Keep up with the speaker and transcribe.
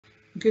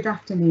Good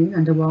afternoon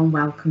and a warm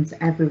welcome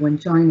to everyone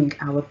joining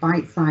our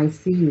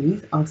bite-sized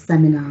series of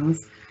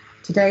seminars.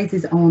 Today's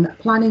is on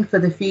planning for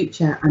the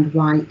future and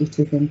why it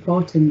is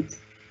important.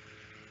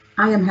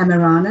 I am Hema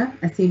Rana,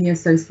 a senior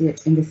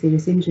associate in the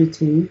serious injury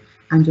team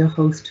and your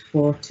host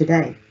for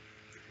today.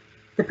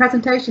 The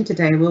presentation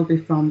today will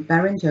be from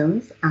Beren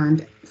Jones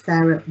and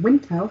Sarah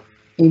Wintel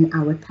in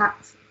our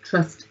tax,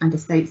 trust and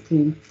estates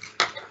team.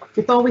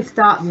 Before we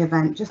start the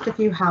event, just a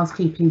few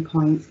housekeeping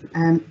points.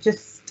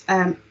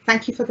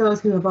 Thank you for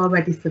those who have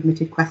already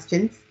submitted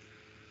questions.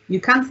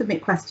 You can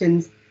submit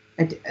additional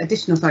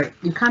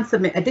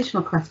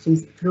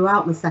questions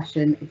throughout the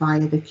session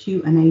via the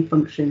Q&A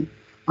function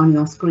on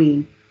your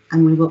screen,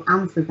 and we will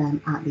answer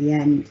them at the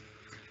end.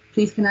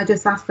 Please can I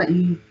just ask that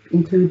you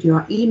include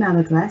your email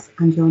address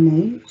and your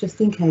name, just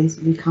in case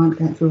we can't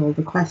get through all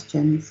the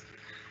questions.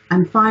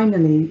 And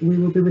finally, we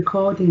will be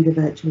recording the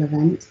virtual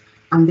event,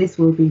 and this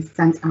will be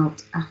sent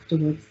out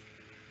afterwards.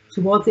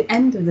 Towards the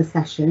end of the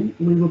session,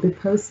 we will be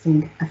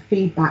posting a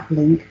feedback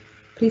link.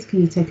 Please can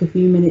you take a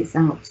few minutes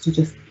out to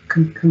just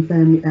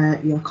confirm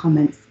your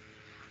comments.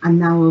 And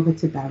now over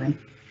to Beren.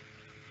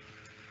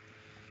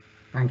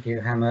 Thank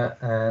you,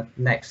 Hema.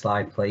 Next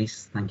slide,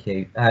 please. Thank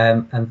you.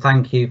 And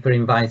thank you for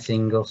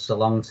inviting us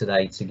along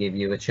today to give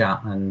you a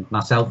chat. And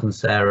myself and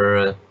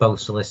Sarah are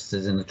both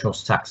solicitors in the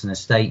Trust, Tax and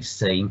Estates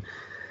team.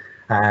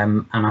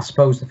 And I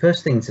suppose the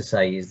first thing to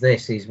say is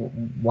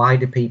why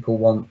do people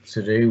want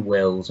to do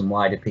wills and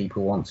why do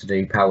people want to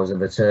do powers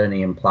of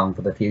attorney and plan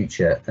for the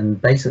future?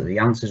 And basically the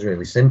answer is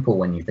really simple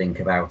when you think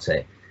about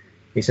it.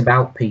 It's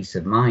about peace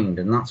of mind,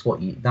 and that's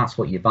what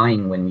you're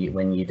buying when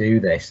you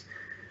do this.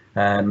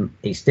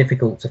 It's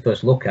difficult to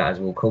first look at, as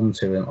we'll come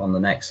to on the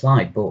next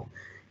slide, but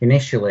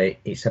initially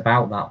it's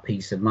about that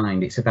peace of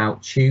mind. It's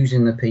about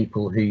choosing the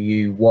people who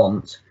you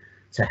want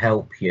to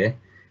help you.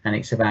 And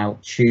it's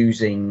about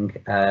choosing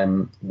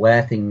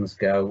where things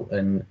go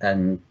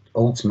and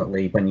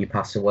ultimately when you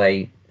pass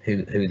away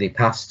who they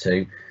pass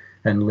to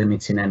and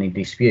limiting any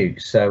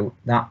disputes. So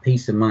that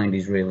peace of mind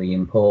is really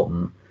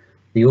important.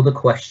 The other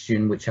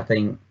question which I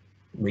think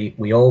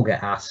we all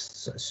get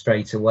asked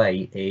straight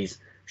away is,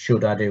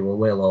 should I do a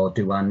will or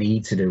do I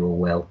need to do a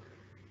will?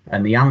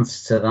 And the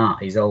answer to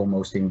that is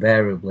almost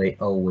invariably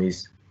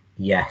always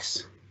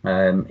yes.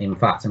 In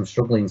fact, I'm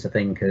struggling to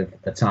think of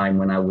a time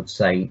when I would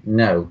say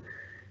no.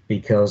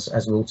 Because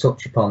as we'll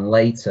touch upon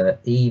later,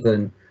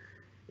 even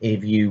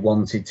if you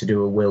wanted to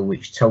do a will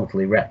which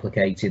totally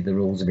replicated the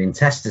rules of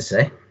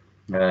intestacy,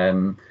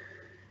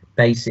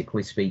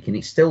 basically speaking,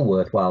 it's still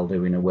worthwhile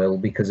doing a will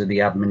because of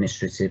the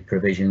administrative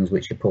provisions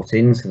which are put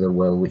into the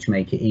will, which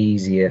make it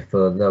easier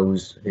for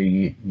those who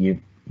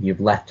you've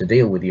left to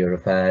deal with your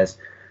affairs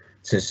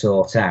to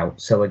sort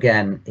out. So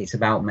again, it's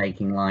about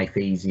making life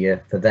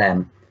easier for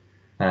them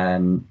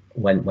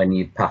when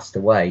you've passed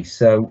away.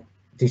 So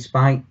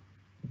despite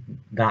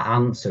that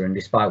answer, and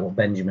despite what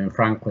Benjamin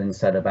Franklin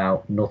said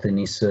about nothing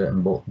is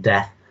certain but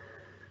death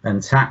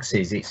and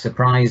taxes, it's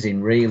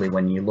surprising really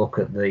when you look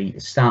at the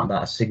stat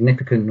that a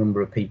significant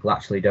number of people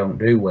actually don't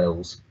do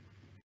wills,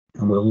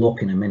 and we'll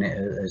look in a minute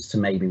as to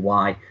maybe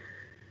why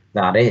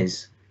that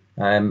is.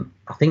 I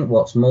think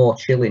what's more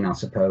chilling, I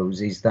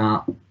suppose, is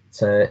that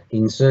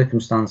in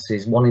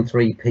circumstances 1 in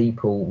 3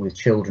 people with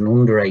children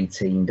under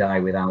 18 die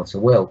without a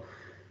will.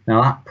 Now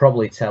that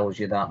probably tells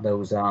you that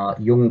those are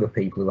younger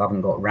people who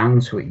haven't got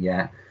round to it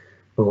yet,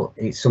 but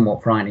it's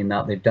somewhat frightening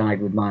that they've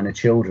died with minor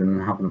children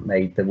and haven't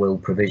made the will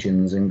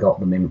provisions and got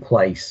them in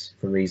place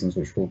for reasons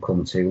which we'll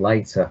come to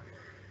later.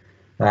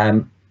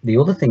 The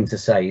other thing to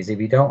say is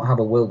if you don't have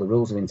a will, the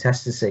rules of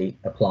intestacy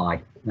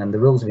apply, and the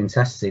rules of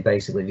intestacy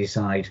basically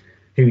decide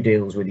who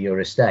deals with your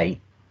estate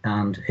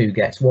and who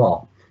gets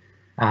what.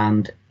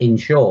 And in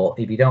short,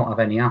 if you don't have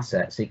any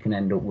assets, it can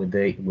end up with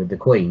the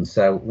Queen.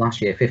 So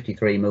last year,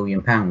 £53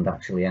 million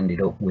actually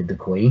ended up with the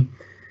Queen.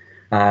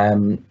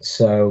 And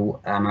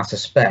I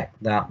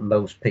suspect that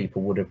most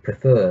people would have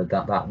preferred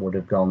that would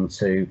have gone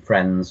to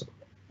friends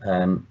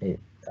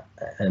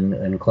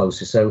and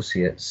close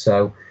associates.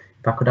 So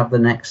if I could have the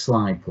next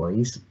slide,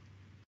 please.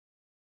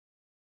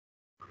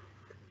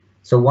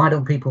 So why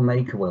don't people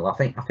make a will? I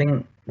think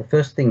the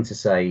first thing to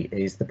say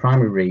is the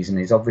primary reason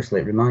is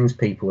obviously it reminds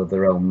people of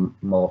their own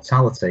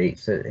mortality.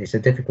 It's a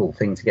difficult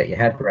thing to get your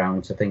head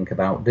around to think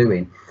about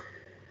doing,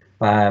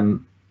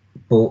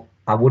 but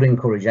I would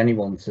encourage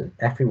everyone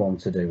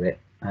to do it.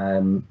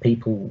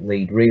 People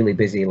lead really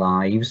busy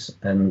lives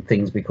and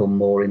things become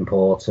more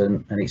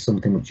important, and it's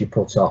something which you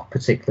put off,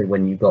 particularly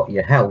when you've got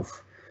your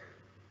health.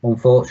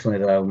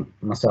 Unfortunately though,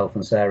 myself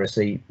and Sarah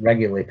see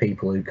regularly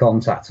people who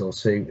contact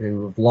us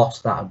who have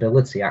lost that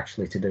ability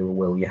actually to do a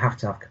will. You have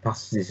to have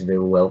capacity to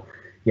do a will.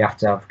 You have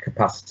to have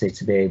capacity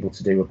to be able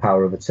to do a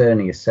power of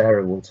attorney, as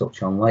Sarah will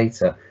touch on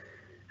later.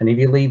 And if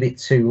you leave it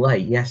too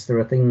late, yes, there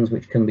are things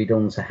which can be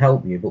done to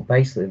help you, but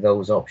basically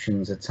those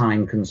options are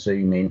time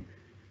consuming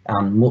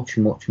and much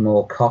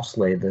more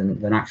costly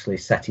than actually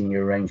setting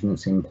your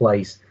arrangements in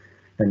place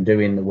and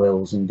doing the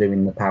wills and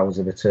doing the powers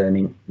of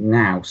attorney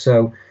now.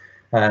 So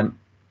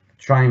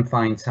try and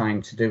find time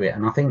to do it.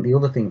 And I think the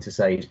other thing to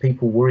say is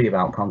people worry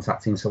about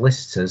contacting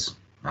solicitors.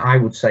 I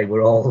would say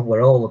we're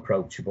all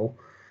approachable,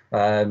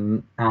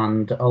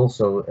 and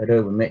also at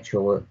Irwin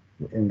Mitchell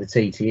in the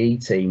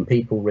TTE team,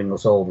 people ring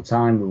us all the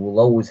time. We will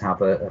always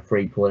have a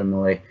free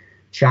preliminary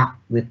chat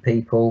with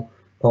people,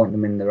 point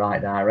them in the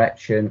right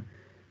direction,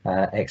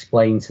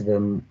 explain to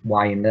them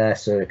why in their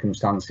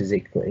circumstances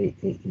it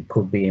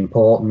could be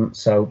important.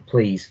 So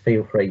please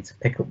feel free to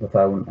pick up the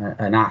phone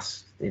and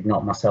ask, if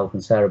not myself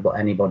and Sarah, but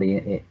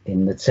anybody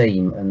in the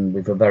team, and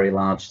we've a very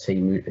large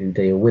team who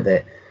deal with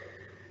it.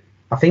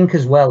 I think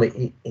as well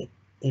it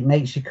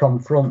makes you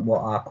confront what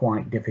are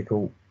quite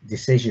difficult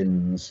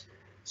decisions.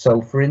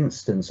 So for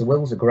instance, a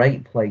will's a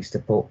great place to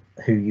put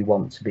who you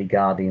want to be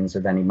guardians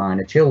of any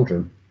minor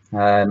children,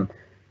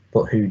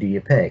 but who do you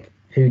pick?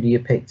 Who do you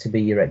pick to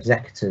be your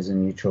executors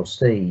and your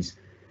trustees?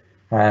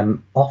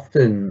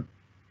 Often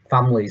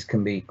families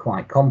can be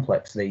quite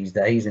complex these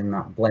days, in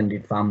that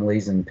blended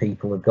families and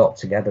people have got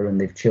together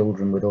and they've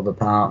children with other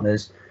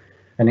partners,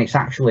 and it's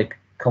actually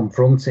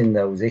confronting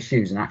those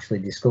issues and actually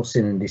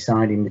discussing and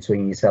deciding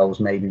between yourselves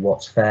maybe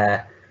what's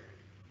fair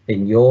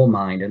in your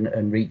mind,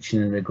 and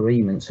reaching an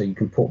agreement so you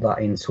can put that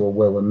into a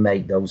will and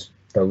make those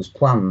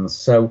plans.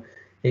 So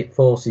it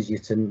forces you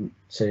to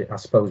I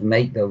suppose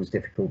make those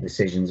difficult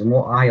decisions. And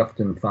what I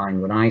often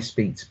find when I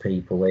speak to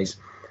people is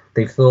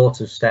they've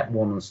thought of step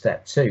 1 and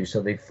step 2.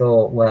 So they've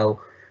thought,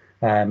 well,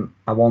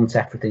 I want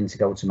everything to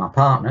go to my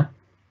partner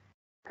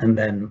and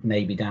then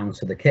maybe down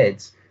to the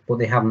kids, but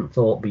they haven't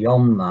thought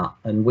beyond that.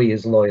 And we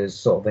as lawyers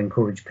sort of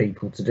encourage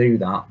people to do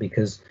that,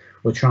 because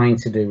we're trying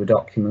to do a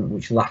document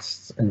which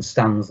lasts and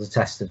stands the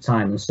test of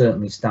time, and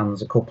certainly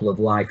stands a couple of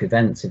life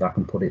events, if I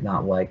can put it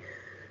that way.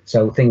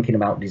 So thinking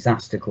about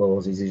disaster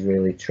clauses is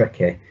really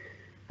tricky.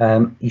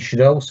 You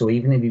should also,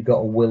 even if you've got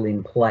a will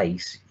in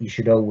place, you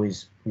should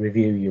always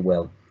review your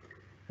will.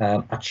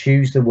 I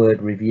choose the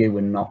word review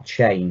and not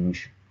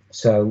change.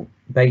 So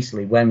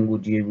basically, when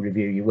would you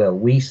review your will?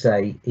 We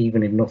say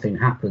even if nothing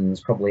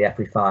happens, probably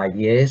every 5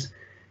 years.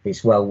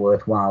 It's well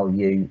worthwhile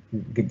you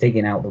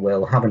digging out the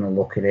will, having a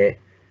look at it,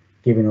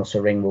 giving us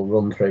a ring, we'll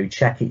run through,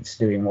 check it's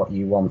doing what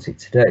you want it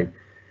to do.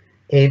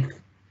 If,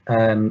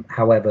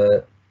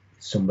 however,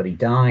 somebody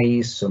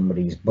dies,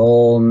 somebody's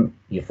born,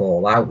 you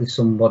fall out with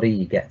somebody,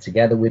 you get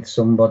together with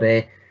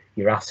somebody,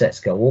 your assets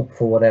go up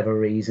for whatever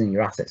reason,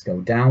 your assets go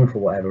down for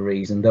whatever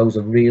reason, those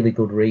are really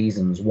good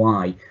reasons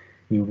why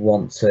you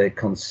want to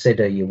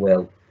consider your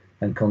will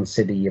and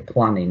consider your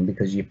planning,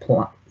 because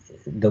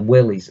the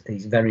will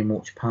is very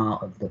much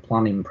part of the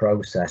planning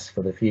process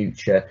for the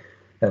future,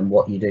 and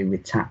what you do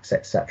with tax,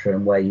 etc.,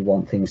 and where you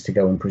want things to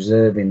go, and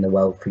preserving the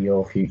wealth for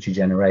your future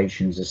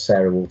generations, as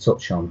Sarah will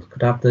touch on.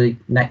 Could I have the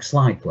next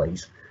slide,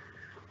 please?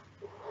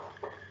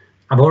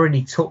 I've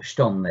already touched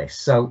on this.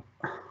 So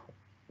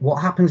what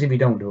happens if you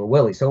don't do a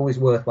will? It's always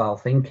worthwhile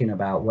thinking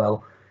about,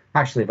 well,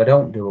 actually, if I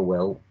don't do a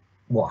will,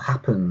 what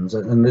happens?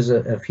 And there's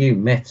a few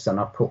myths, and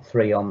I've put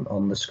 3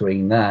 on the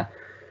screen there.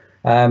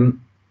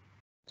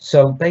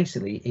 So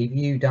basically, if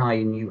you die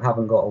and you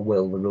haven't got a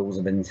will, the rules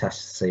of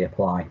intestacy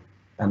apply.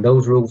 And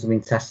those rules of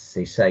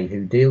intestacy say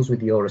who deals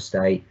with your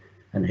estate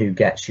and who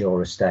gets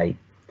your estate.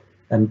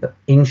 And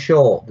in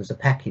short, there's a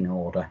pecking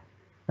order.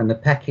 And the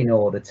pecking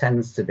order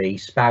tends to be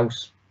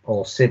spouse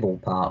or civil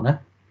partner,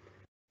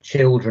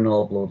 children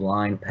or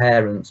bloodline,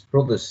 parents,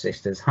 brothers,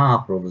 sisters,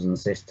 half brothers and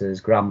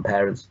sisters,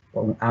 grandparents,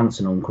 aunts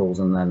and uncles,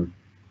 and then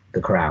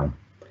the crown.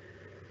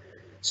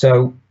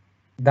 So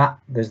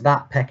there's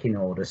that pecking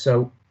order.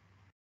 So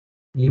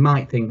you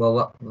might think,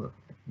 well,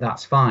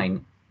 that's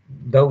fine.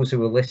 Those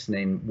who are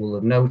listening will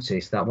have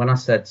noticed that when I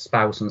said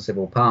spouse and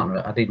civil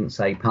partner, I didn't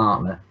say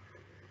partner.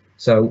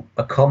 So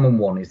a common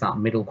one is that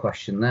middle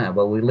question there.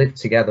 Well, we live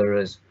together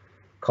as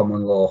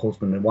common law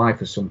husband and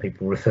wife, as some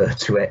people refer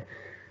to it.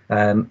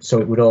 So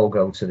it would all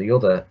go to the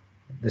other.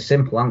 The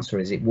simple answer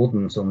is it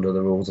wouldn't under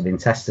the rules of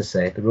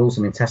intestacy. The rules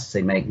of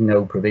intestacy make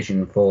no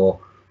provision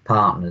for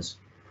partners.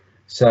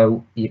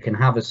 So you can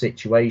have a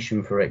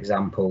situation, for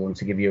example, and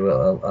to give you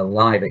a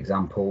live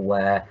example,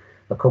 where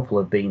a couple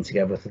have been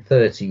together for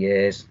 30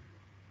 years,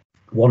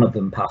 one of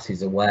them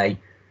passes away,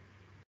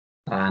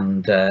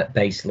 and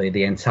basically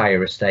the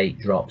entire estate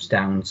drops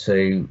down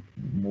to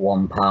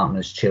one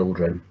partner's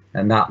children.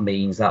 And that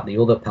means that the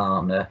other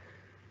partner,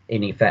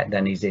 in effect,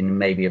 then is in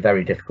maybe a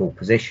very difficult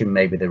position.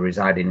 Maybe they're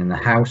residing in a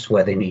house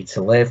where they need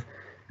to live.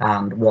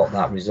 And what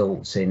that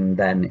results in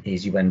then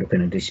is you end up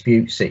in a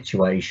dispute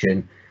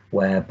situation,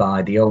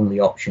 whereby the only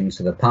option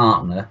to the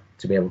partner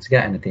to be able to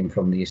get anything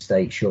from the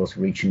estate short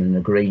of reaching an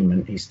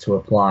agreement is to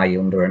apply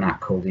under an act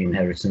called the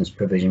Inheritance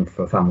Provision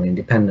for Family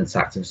Independence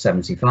Act of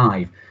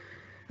 75,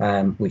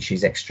 which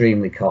is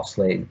extremely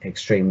costly,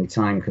 extremely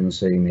time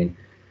consuming.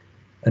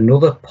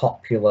 Another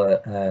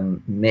popular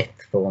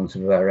myth, for want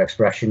of a better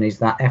expression, is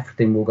that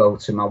everything will go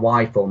to my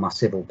wife or my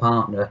civil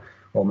partner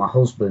or my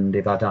husband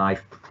if I die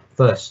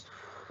first.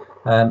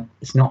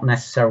 It's not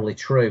necessarily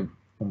true,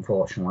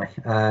 unfortunately,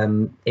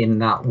 in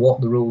that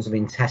what the rules of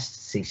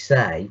intestacy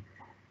say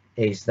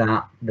is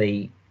that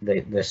the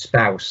the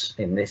spouse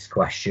in this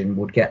question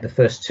would get the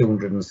first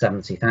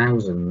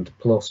 270,000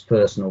 plus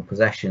personal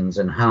possessions,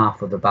 and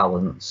half of the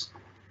balance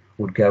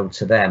would go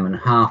to them and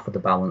half of the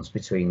balance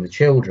between the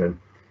children.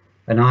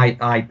 And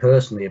I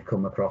personally have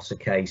come across a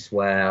case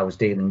where I was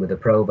dealing with a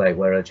probate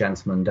where a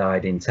gentleman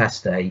died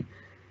intestate.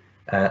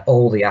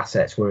 All the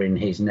assets were in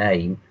his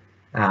name,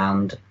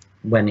 and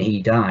when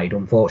he died,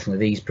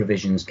 unfortunately, these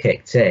provisions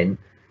kicked in,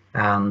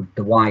 and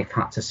the wife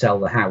had to sell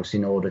the house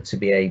in order to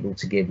be able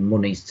to give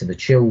monies to the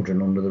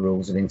children under the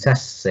rules of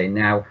intestacy.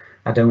 Now,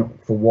 I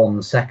don't for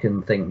 1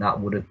 second think that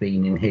would have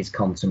been in his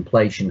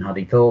contemplation had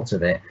he thought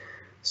of it.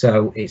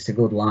 So it's a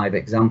good live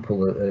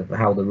example of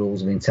how the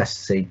rules of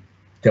intestacy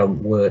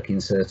don't work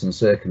in certain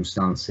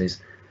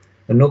circumstances.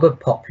 Another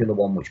popular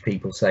one which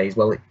people say is,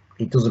 well,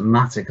 it doesn't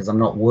matter because I'm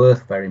not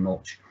worth very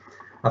much.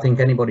 I think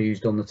anybody who's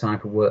done the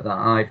type of work that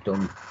I've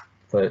done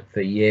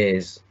for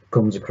years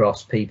comes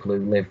across people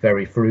who live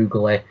very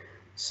frugally,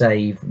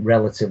 save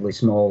relatively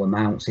small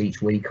amounts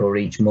each week or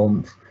each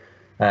month.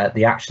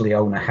 They actually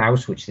own a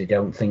house which they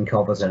don't think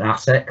of as an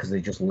asset because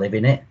they just live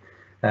in it.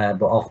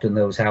 But often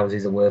those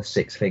houses are worth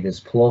 6 figures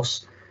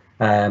plus,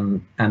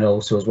 and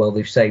also as well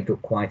they've saved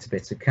up quite a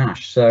bit of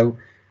cash. So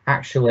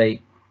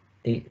actually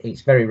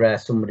it's very rare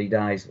somebody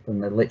dies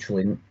and they're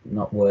literally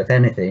not worth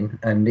anything,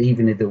 and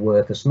even if they're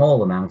worth a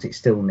small amount it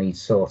still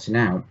needs sorting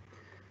out.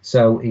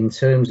 So in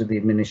terms of the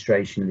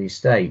administration of the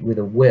estate, with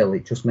a will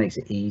it just makes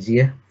it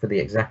easier for the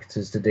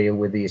executors to deal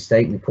with the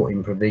estate. We put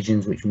in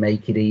provisions which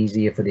make it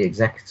easier for the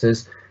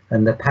executors,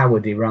 and the power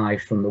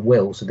derives from the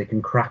will, so they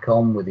can crack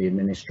on with the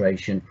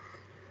administration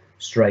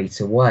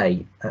straight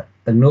away.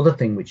 Another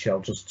thing which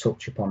I'll just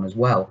touch upon as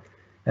well,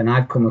 and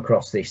I've come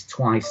across this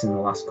twice in the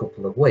last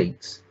couple of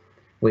weeks,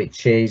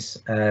 which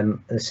is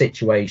a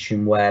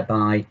situation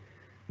whereby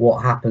what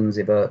happens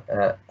if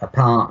a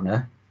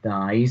partner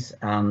dies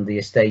and the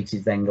estate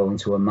is then going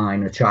to a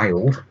minor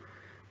child,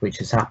 which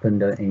has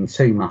happened in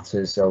 2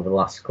 matters over the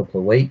last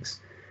couple of weeks.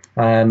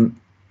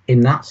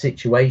 In that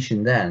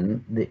situation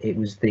then, it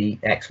was the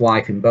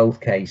ex-wife in both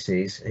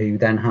cases who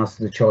then has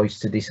the choice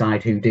to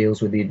decide who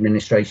deals with the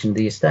administration of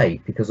the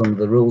estate, because under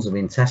the rules of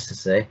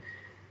intestacy,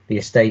 the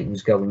estate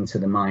was going to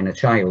the minor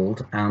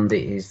child, and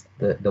it is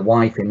the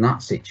wife in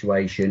that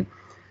situation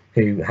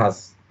who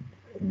has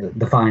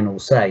the final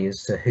say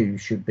as to who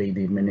should be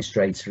the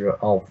administrator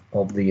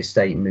of the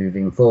estate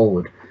moving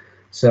forward.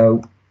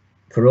 So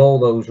for all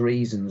those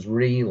reasons,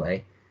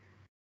 really,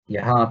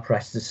 you're hard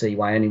pressed to see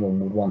why anyone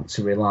would want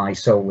to rely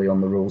solely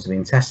on the rules of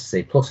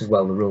intestacy. Plus as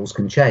well, the rules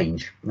can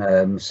change,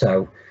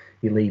 so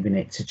you're leaving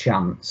it to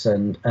chance,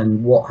 and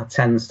what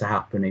tends to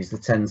happen is there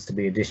tends to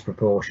be a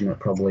disproportionate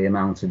probably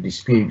amount of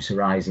disputes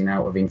arising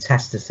out of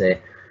intestacy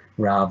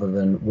rather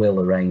than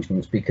will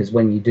arrangements, because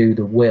when you do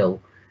the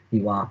will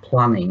you are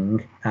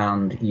planning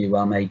and you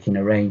are making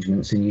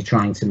arrangements and you're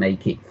trying to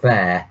make it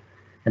fair.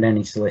 And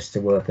any solicitor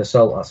worth a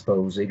salt, I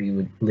suppose, if you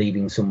were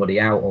leaving somebody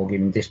out or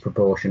giving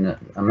disproportionate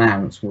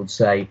amounts, would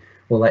say,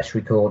 well, let's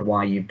record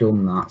why you've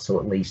done that, so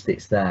at least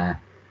it's there.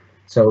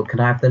 So could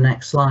I have the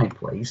next slide,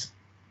 please?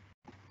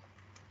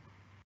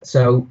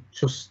 So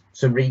just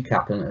to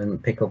recap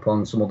and pick up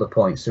on some other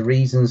points, the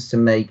reasons to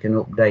make and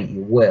update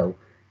your will: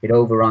 it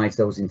overrides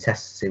those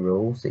intestacy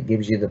rules, it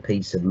gives you the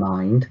peace of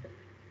mind,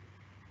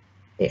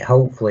 it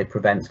hopefully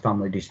prevents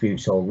family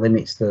disputes or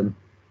limits them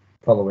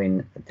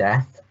following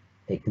death.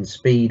 It can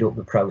speed up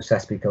the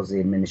process because the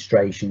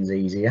administration's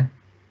easier.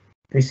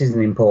 This is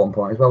an important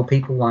point as well.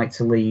 People like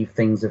to leave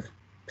things of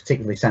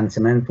particularly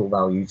sentimental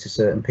value to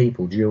certain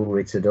people,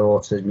 jewellery to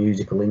daughters,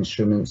 musical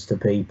instruments to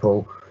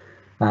people.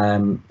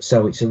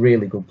 So it's a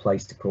really good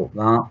place to put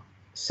that.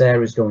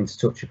 Sarah's going to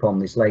touch upon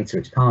this later.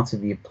 It's part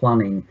of your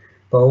planning,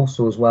 but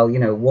also as well, you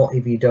know, what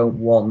if you don't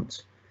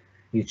want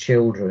your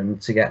children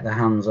to get their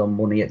hands on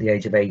money at the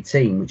age of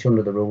 18, which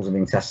under the rules of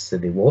intestacy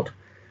they would.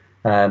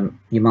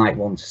 You might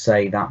want to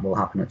say that will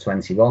happen at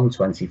 21,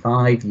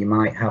 25. You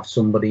might have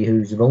somebody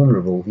who's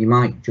vulnerable. You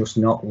might just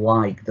not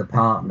like the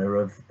partner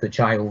of the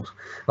child,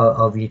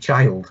 of your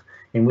child,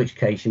 in which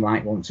case you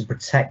might want to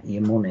protect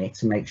your money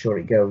to make sure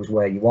it goes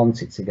where you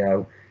want it to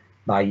go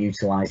by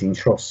utilising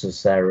trusts, as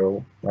Sarah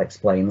will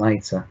explain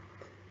later.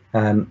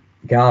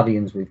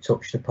 Guardians we've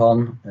touched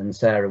upon, and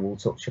Sarah will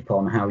touch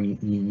upon how you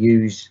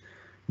use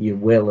your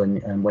will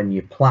and when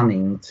you're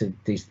planning to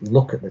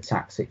look at the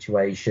tax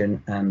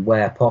situation, and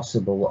where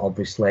possible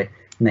obviously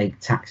make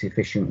tax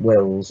efficient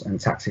wills and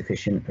tax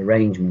efficient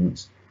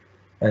arrangements.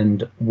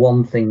 And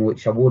one thing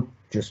which I would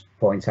just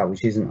point out,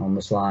 which isn't on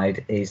the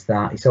slide, is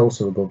that it's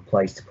also a good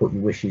place to put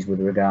your wishes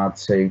with regard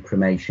to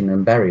cremation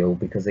and burial,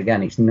 because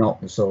again it's not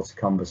the sort of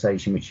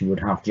conversation which you would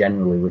have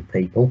generally with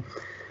people,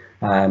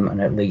 and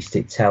at least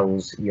it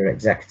tells your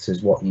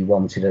executors what you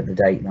wanted at the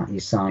date that you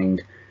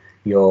signed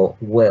your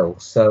will.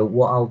 So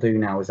what I'll do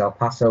now is I'll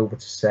pass over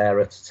to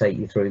Sarah to take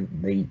you through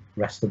the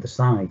rest of the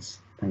slides.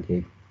 Thank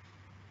you.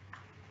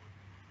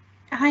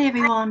 Hi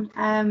everyone,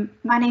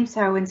 my name's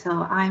Sarah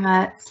Winsell. I'm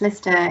a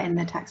solicitor in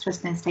the Tax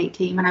Trust and Estate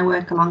team, and I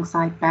work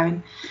alongside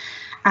Baron.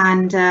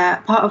 And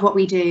part of what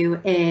we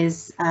do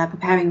is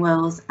preparing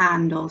wills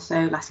and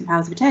also lasting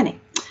powers of attorney.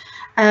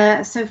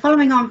 So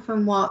following on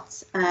from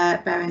what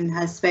Berin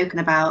has spoken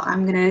about,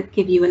 I'm going to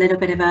give you a little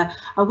bit of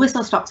a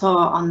whistle-stop tour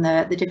on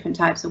the different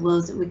types of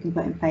wills that we can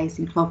put in place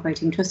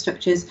incorporating trust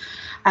structures.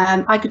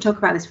 I could talk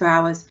about this for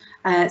hours,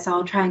 so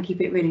I'll try and keep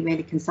it really,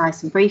 really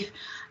concise and brief.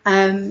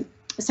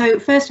 So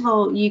first of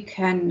all, you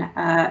can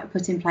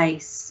put in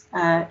place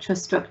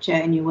trust structure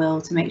in your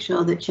will to make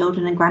sure that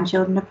children and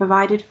grandchildren are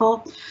provided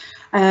for.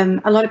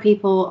 A lot of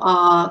people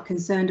are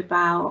concerned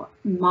about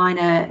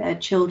minor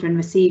children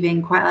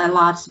receiving quite a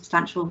large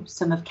substantial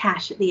sum of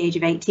cash at the age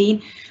of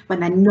 18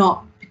 when they're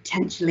not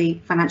potentially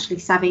financially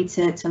savvy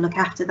to look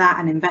after that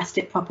and invest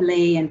it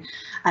properly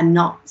and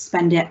not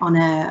spend it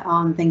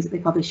on things that they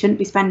probably shouldn't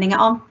be spending it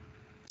on.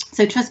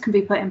 So trust can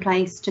be put in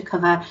place to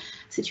cover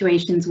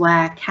situations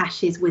where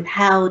cash is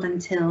withheld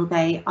until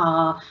they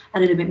are a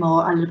little bit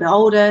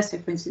older. So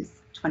for instance,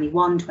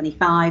 21,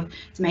 25,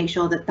 to make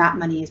sure that that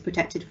money is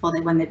protected for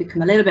them when they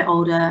become a little bit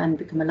older and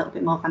become a little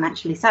bit more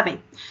financially savvy.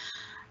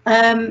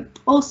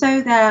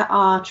 Also, there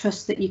are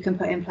trusts that you can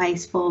put in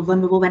place for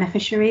vulnerable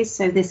beneficiaries.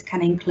 So this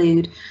can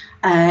include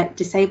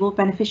disabled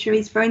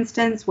beneficiaries, for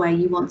instance, where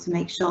you want to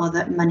make sure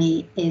that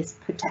money is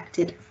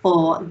protected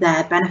for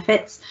their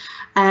benefits.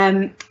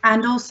 And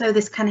also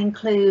this can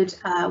include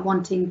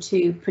wanting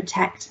to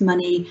protect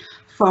money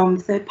from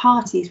third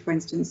parties, for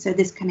instance. So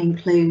this can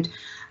include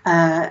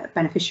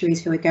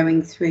beneficiaries who are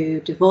going through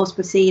divorce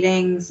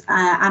proceedings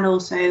and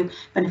also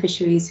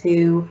beneficiaries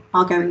who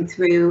are going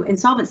through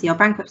insolvency or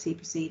bankruptcy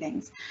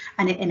proceedings,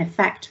 and it in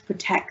effect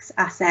protects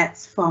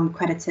assets from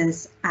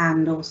creditors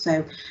and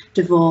also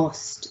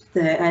divorced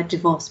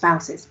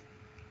spouses.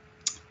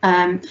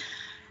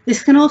 You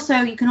can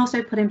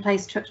also put in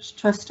place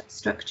trust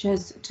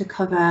structures to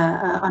cover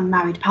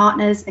unmarried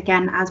partners.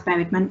 Again, as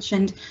Berin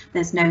mentioned,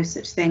 there's no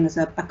such thing as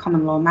a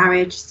common law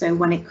marriage. So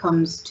when it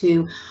comes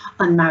to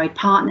unmarried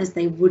partners,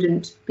 they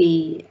wouldn't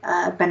be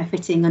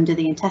benefiting under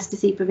the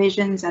intestacy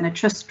provisions, and a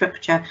trust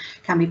structure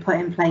can be put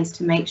in place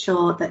to make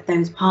sure that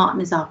those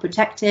partners are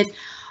protected.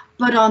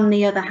 But on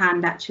the other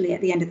hand, actually,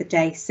 at the end of the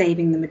day,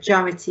 saving the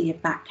majority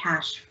of that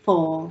cash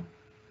for,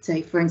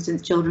 say, for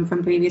instance, children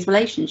from previous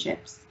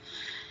relationships.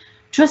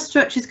 Trust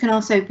structures can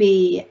also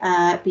be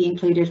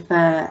included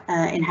for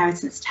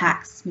inheritance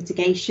tax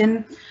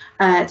mitigation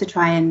to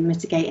try and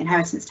mitigate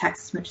inheritance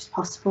tax as much as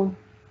possible.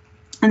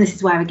 And this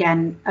is where,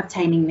 again,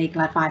 obtaining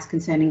legal advice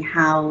concerning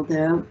how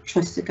the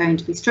trusts are going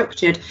to be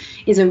structured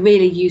is a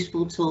really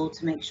useful tool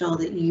to make sure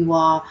that you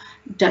are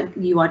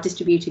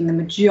distributing the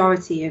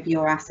majority of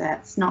your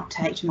assets, not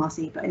to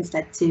HMRC, but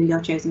instead to your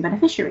chosen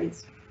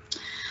beneficiaries.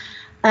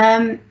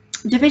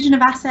 Division of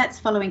assets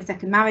following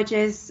second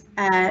marriages.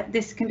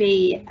 This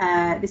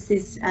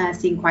is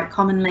seen quite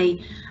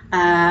commonly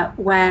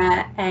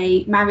where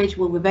a marriage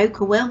will revoke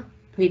a will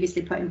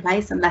previously put in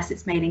place unless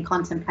it's made in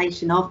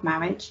contemplation of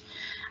marriage,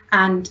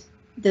 and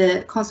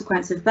the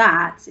consequence of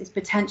that is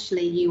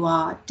potentially you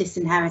are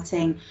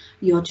disinheriting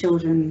your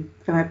children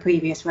from a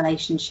previous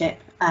relationship,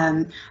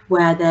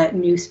 where the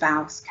new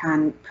spouse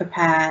can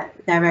prepare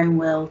their own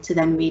will to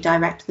then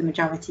redirect the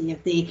majority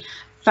of the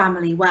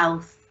family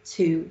wealth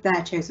to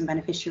their chosen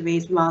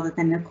beneficiaries rather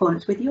than in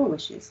accordance with your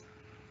wishes.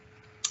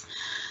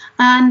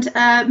 And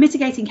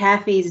mitigating care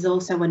fees is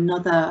also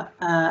another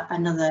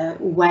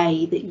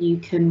way that you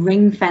can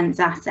ring fence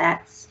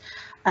assets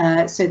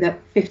so that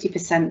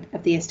 50%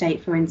 of the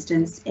estate, for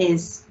instance,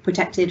 is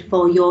protected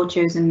for your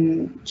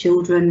chosen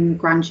children,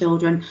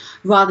 grandchildren,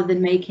 rather than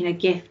making a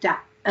gift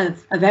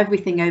of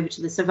everything over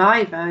to the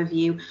survivor of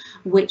you,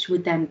 which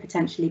would then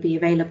potentially be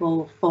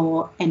available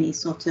for any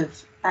sort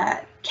of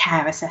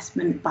care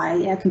assessment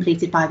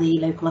completed by the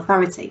local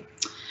authority.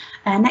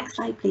 Next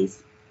slide,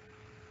 please.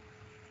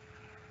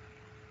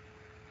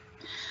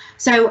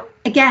 So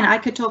again, I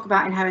could talk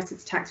about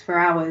inheritance tax for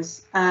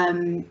hours,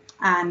 and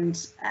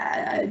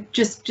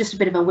just a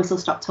bit of a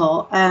whistle-stop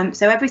tour.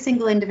 So every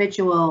single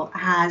individual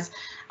has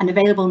an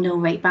available nil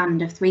rate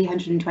band of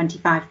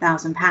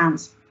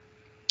 £325,000.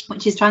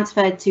 which is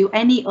transferred to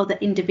any other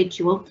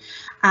individual,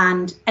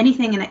 and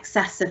anything in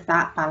excess of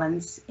that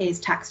balance is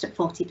taxed at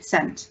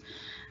 40%.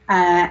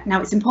 Now,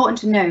 it's important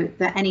to note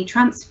that any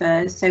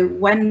transfers, so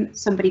when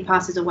somebody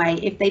passes away,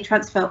 if they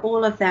transfer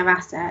all of their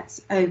assets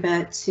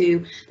over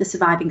to the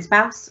surviving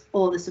spouse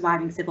or the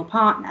surviving civil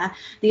partner,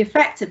 the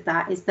effect of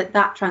that is that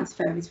that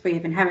transfer is free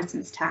of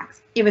inheritance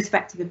tax,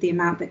 irrespective of the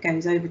amount that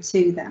goes over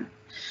to them.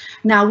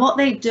 Now, what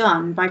they've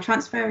done by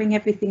transferring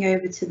everything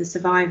over to the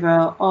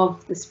survivor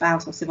of the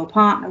spouse or civil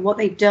partner, what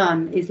they've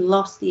done is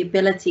lost the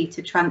ability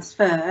to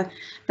transfer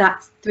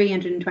that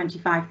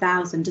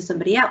 $325,000 to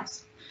somebody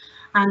else.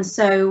 And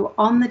so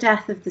on the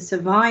death of the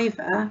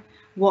survivor,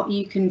 what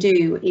you can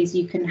do is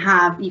you can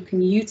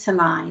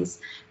utilise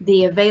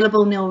the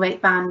available nil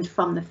rate band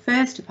from the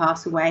first to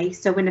pass away.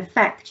 So in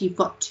effect, you've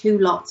got two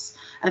lots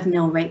of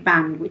nil rate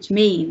band, which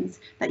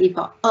means that you've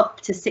got up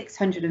to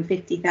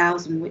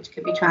 $650,000, which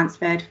could be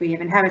transferred free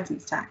of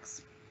inheritance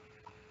tax.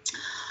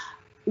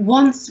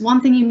 One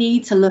thing you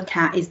need to look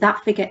at is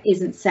that figure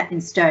isn't set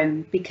in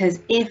stone, because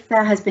if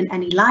there has been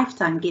any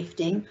lifetime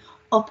gifting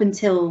up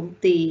until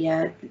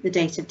the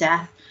date of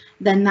death,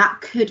 then that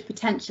could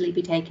potentially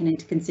be taken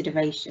into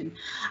consideration.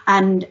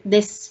 And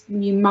this,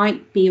 you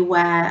might be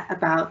aware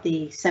about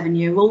the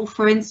 7-year rule,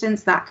 for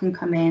instance, that can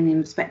come in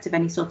respect of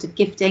any sort of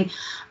gifting,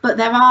 but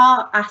there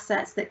are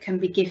assets that can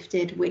be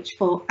gifted which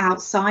fall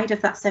outside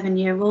of that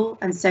 7-year rule.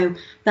 And so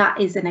that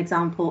is an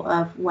example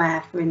of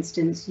where, for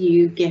instance,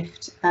 you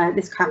gift,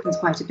 this happens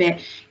quite a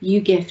bit,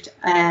 you gift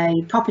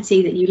a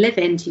property that you live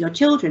in to your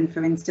children,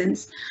 for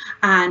instance,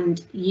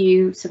 and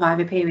you survive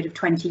a period of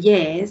 20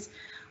 years.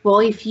 Well,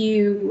 if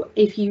you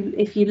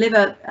live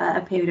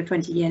a period of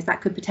 20 years, that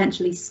could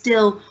potentially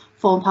still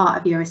form part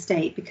of your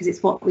estate, because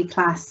it's what we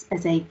class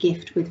as a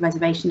gift with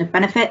reservation of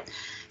benefit.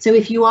 So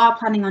if you are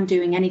planning on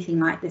doing anything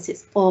like this,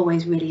 it's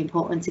always really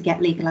important to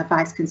get legal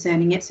advice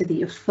concerning it, so that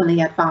you're fully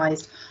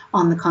advised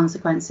on the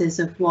consequences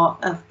of what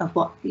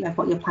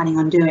you're planning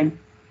on doing.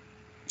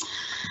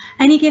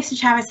 Any gifts to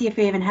charity are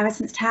free of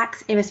inheritance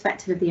tax,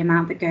 irrespective of the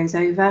amount that goes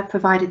over,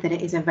 provided that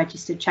it is a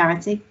registered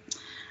charity.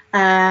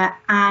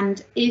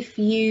 And if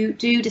you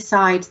do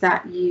decide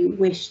that you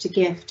wish to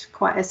gift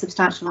quite a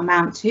substantial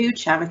amount to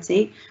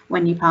charity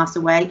when you pass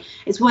away,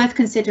 it's worth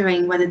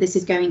considering whether this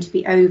is going to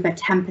be over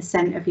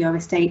 10% of your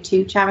estate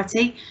to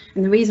charity.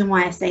 And the reason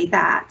why I say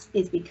that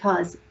is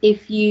because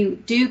if you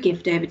do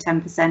gift over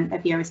 10%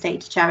 of your estate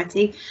to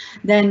charity,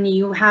 then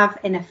you have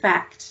in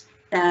effect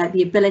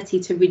the ability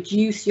to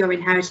reduce your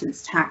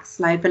inheritance tax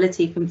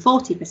liability from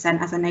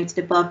 40%, as I noted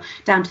above,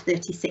 down to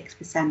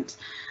 36%.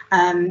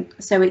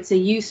 So it's a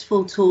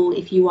useful tool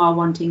if you are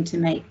wanting to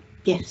make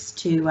gifts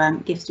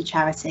to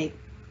charity.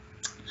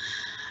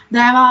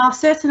 There are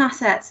certain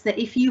assets that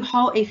if you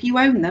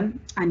own them,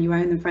 and you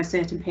own them for a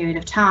certain period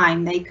of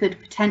time, they could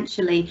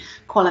potentially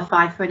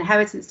qualify for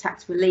inheritance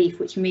tax relief,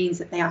 which means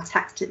that they are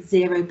taxed at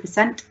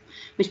 0%,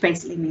 which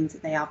basically means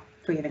that they are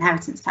free of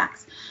inheritance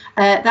tax.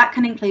 That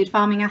can include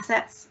farming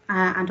assets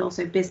and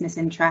also business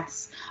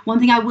interests. One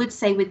thing I would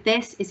say with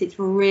this is it's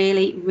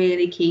really,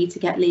 really key to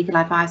get legal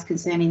advice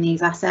concerning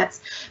these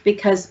assets,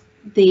 because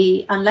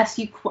unless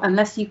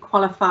you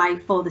qualify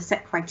for the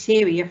set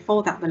criteria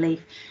for that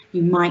relief,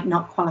 you might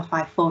not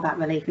qualify for that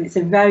relief. And it's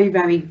a very,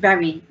 very,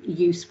 very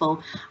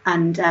useful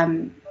and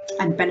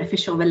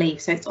beneficial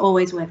relief. So it's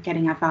always worth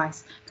getting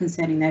advice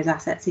concerning those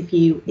assets if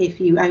you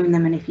own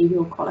them and if you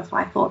will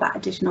qualify for that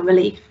additional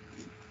relief.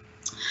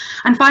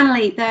 And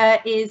finally, there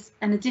is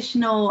an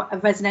additional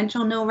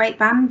residential nil rate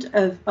band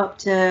of up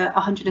to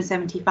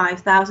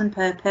 175,000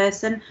 per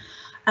person.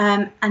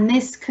 And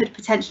this could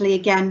potentially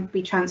again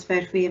be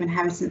transferred free of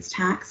inheritance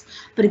tax.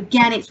 But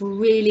again, it's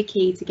really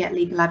key to get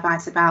legal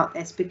advice about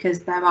this,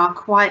 because there are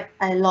quite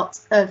a lot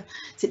of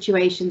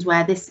situations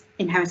where this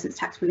inheritance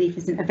tax relief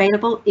isn't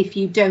available. If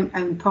you don't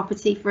own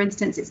property, for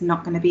instance, it's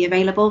not going to be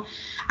available.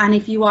 And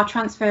if you are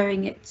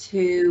transferring it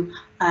to,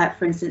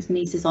 for instance,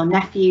 nieces or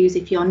nephews,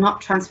 if you're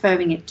not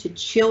transferring it to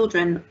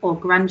children or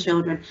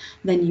grandchildren,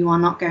 then you are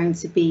not going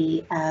to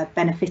be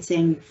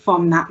benefiting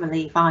from that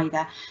relief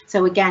either.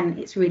 So again,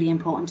 it's really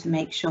important to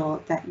make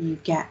sure that you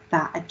get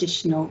that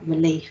additional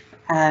relief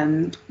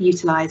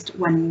utilised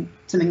when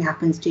something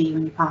happens to you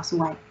when you pass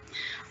away.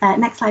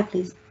 Next slide,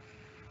 please.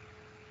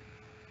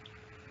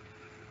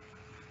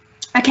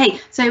 Okay,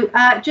 so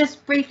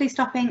just briefly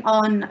stopping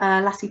on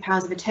lasting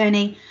powers of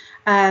attorney.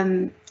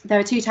 There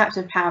are two types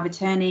of power of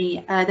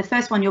attorney. The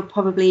first one you'll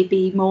probably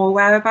be more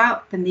aware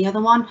about than the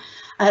other one.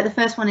 The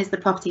first one is the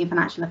property and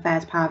financial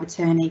affairs power of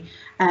attorney,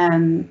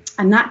 and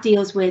that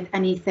deals with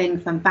anything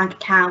from bank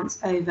accounts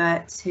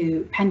over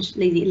to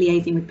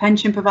liaising with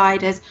pension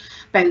providers,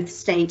 both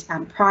state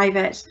and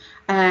private,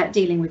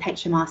 dealing with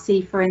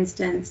HMRC, for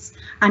instance,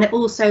 and it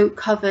also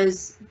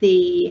covers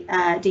the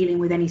dealing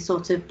with any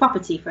sort of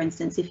property. For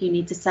instance, if you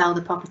need to sell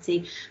the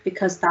property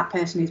because that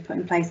person who's put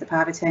in place the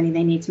power of attorney,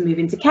 they need to move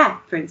into care,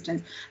 for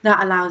instance,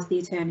 that allows the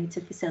attorney to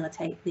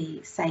facilitate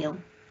the sale.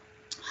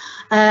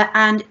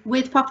 And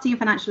with property and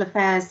financial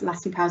affairs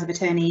lasting powers of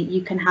attorney,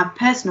 you can have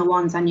personal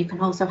ones and you can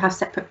also have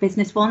separate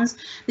business ones.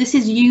 This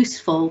is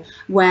useful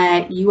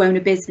where you own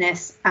a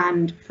business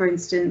and, for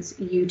instance,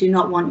 you do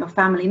not want your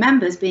family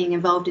members being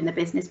involved in the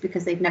business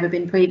because they've never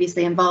been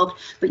previously involved,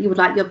 but you would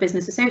like your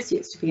business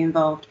associates to be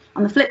involved.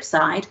 On the flip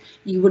side,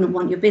 you wouldn't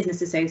want your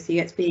business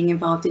associates being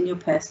involved in your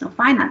personal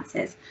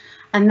finances.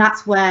 And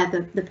that's where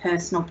the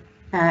personal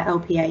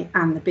LPA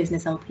and the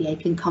business LPA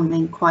can come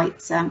in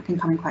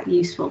quite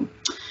useful.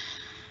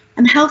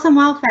 And the health and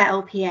welfare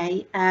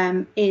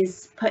LPA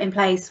is put in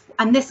place,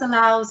 and this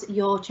allows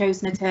your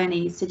chosen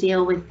attorneys to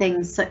deal with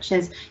things such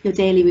as your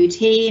daily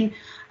routine,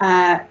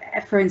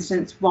 for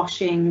instance,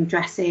 washing,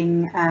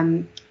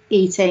 dressing,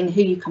 eating,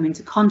 who you come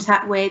into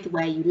contact with,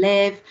 where you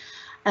live.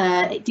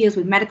 It deals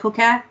with medical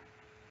care,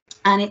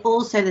 and it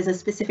also, there's a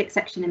specific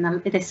section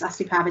in this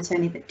lasting power of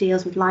attorney that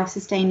deals with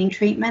life-sustaining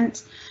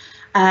treatment.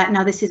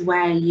 Now, this is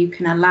where you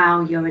can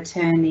allow your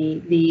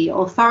attorney the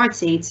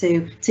authority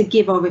to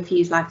give or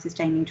refuse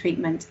life-sustaining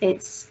treatment.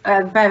 It's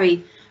a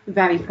very,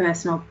 very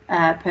personal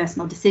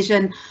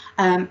decision,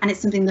 and it's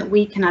something that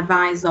we can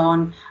advise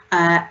on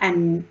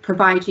and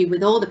provide you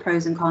with all the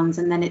pros and cons,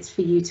 and then it's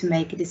for you to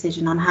make a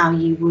decision on how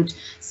you would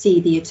see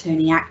the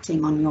attorney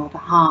acting on your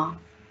behalf.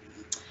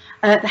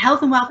 The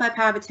health and welfare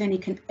power of attorney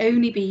can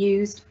only be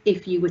used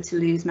if you were to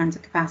lose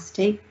mental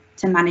capacity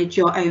to manage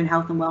your own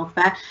health and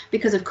welfare,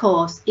 because of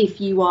course,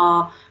 if you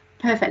are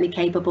perfectly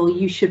capable,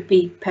 you should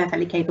be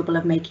perfectly capable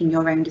of making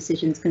your own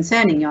decisions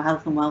concerning your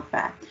health and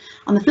welfare.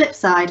 On the flip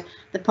side,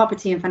 the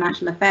property and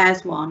financial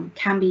affairs one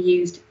can be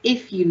used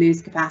if you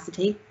lose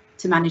capacity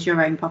to manage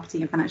your own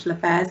property and financial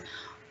affairs,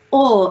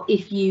 or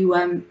if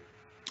you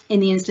in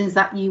the instance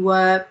that you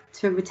were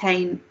to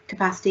retain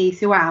capacity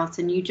throughout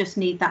and you just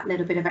need that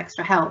little bit of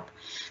extra help.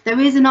 There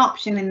is an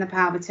option in the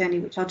power of attorney,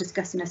 which I'll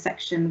discuss in a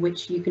section,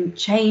 which you can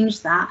change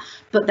that,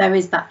 but there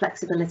is that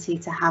flexibility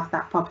to have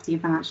that property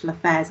and financial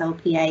affairs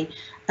LPA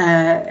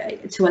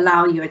to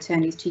allow your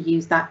attorneys to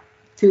use that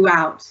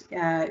throughout,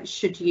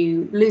 should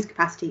you lose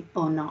capacity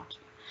or not.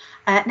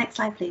 Next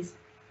slide, please.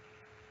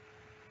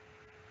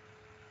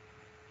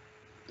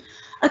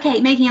 Okay,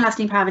 making a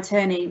lasting power of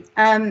attorney.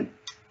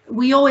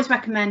 We always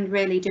recommend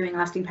really doing a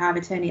lasting power of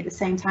attorney at the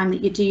same time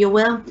that you do your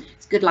will.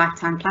 It's good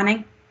lifetime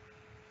planning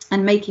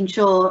and making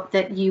sure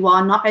that you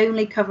are not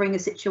only covering a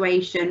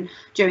situation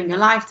during your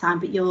lifetime,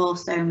 but you're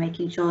also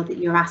making sure that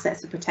your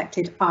assets are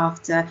protected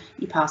after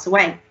you pass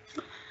away.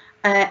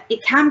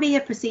 It can be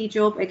a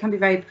procedural, it can be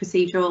very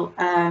procedural,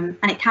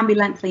 and it can be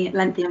lengthy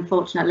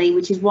unfortunately,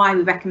 which is why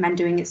we recommend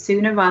doing it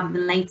sooner rather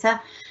than later,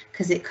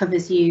 because it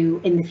covers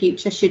you in the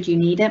future should you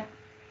need it.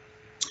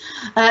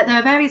 There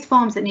are various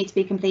forms that need to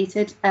be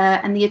completed,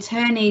 and the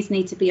attorneys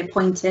need to be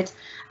appointed,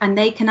 and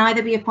they can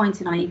either be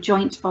appointed on a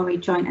joint or a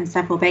joint and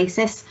several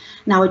basis.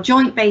 Now, a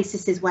joint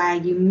basis is where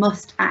you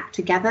must act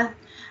together,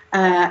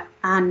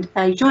 and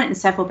a joint and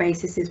several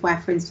basis is where,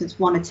 for instance,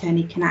 one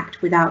attorney can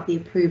act without the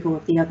approval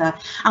of the other,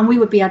 and we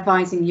would be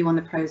advising you on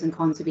the pros and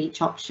cons of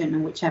each option,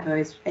 and whichever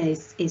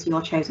is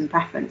your chosen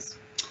preference.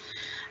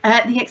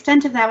 The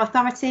extent of their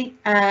authority,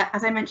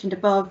 as I mentioned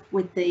above,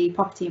 with the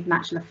Property and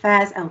Financial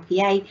Affairs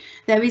LPA,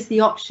 there is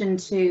the option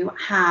to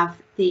have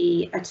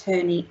the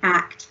attorney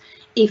act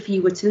if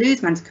you were to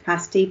lose mental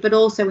capacity, but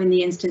also in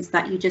the instance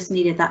that you just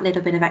needed that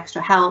little bit of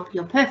extra help.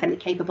 You're perfectly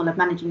capable of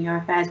managing your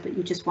affairs, but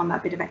you just want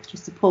that bit of extra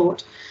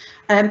support.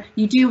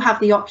 You do have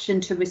the option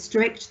to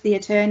restrict the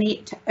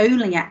attorney to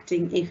only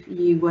acting if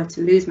you were to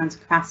lose mental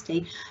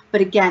capacity,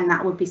 but again,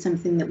 that would be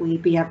something that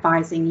we'd be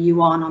advising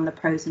you on the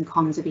pros and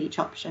cons of each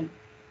option.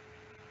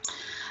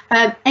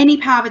 Any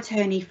power of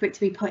attorney, for it to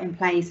be put in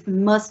place,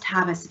 must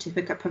have a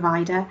certificate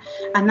provider,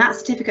 and that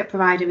certificate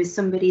provider is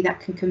somebody that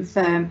can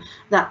confirm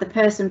that the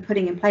person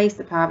putting in place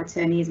the power of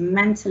attorney is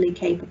mentally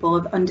capable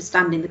of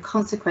understanding the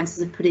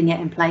consequences of putting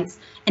it in place.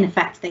 In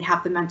effect, they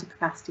have the mental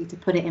capacity to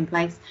put it in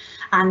place,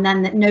 and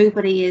then that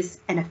nobody is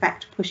in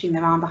effect pushing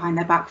their arm behind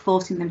their back,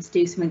 forcing them to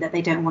do something that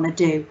they don't want to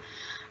do.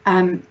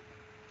 And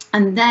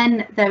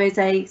then there is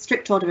a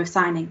strict order of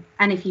signing,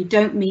 and if you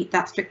don't meet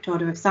that strict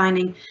order of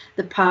signing,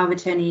 the power of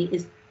attorney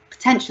is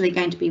potentially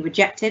going to be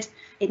rejected.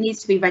 It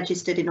needs to be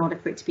registered in order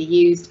for it to be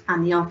used,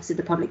 and the Office of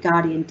the Public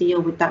Guardian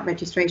deal with that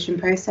registration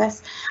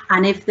process.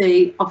 And if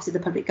the Office of the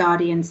Public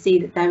Guardian see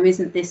that there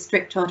isn't this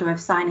strict order of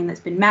signing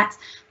that's been met,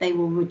 they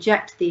will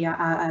reject the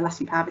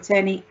lasting power of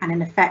attorney, and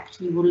in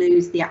effect you will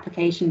lose the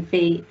application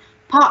fee,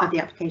 part of the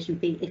application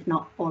fee, if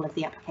not all of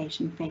the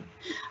application fee.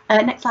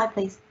 Next slide,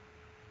 please.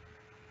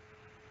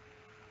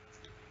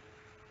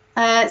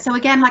 So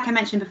again, like I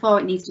mentioned before,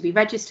 it needs to be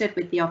registered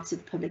with the Office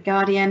of the Public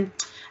Guardian.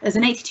 There's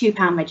an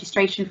 £82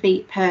 registration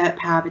fee per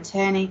power of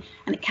attorney,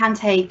 and it can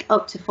take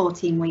up to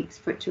 14 weeks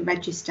for it to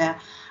register.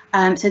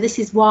 So this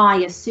is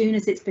why, as soon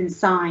as it's been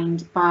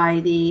signed by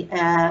the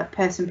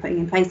person putting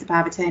in place the power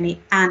of attorney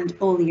and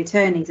all the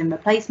attorneys and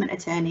replacement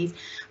attorneys,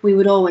 we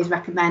would always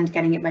recommend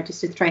getting it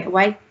registered straight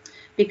away,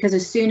 because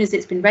as soon as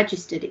it's been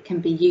registered, it can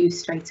be used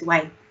straight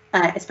away.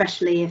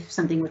 Especially if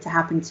something were to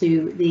happen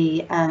to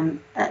the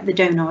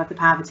donor of the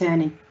power of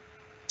attorney.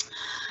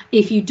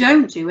 If you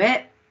don't do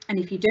it, and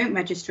if you don't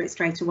register it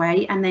straight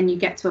away, and then you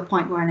get to a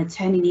point where an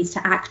attorney needs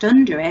to act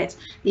under it,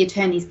 the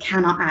attorneys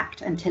cannot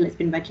act until it's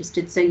been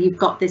registered. So you've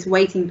got this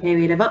waiting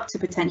period of up to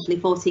potentially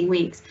 14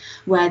 weeks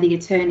where the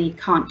attorney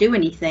can't do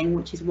anything,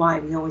 which is why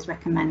we always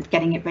recommend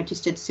getting it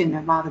registered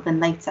sooner rather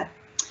than later.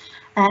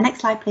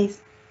 Next slide,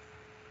 please.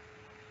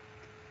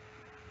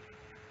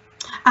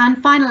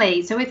 And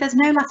finally, so if there's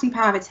no lasting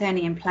power of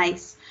attorney in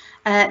place,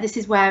 this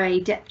is where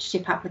a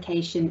deputyship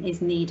application is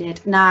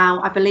needed.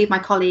 Now, I believe my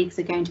colleagues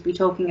are going to be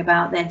talking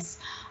about this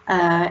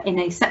in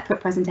a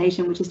separate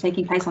presentation, which is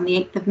taking place on the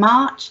 8th of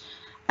March.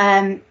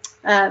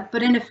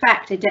 But in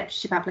effect, a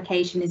deputyship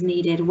application is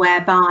needed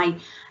whereby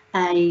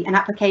an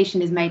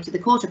application is made to the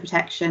Court of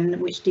Protection,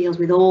 which deals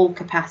with all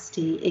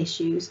capacity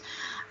issues.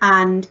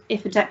 And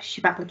if a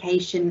deputyship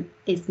application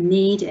is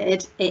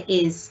needed, it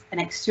is an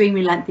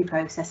extremely lengthy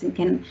process,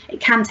 and it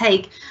can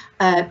take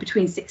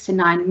between 6 to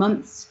 9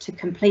 months to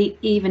complete,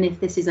 even if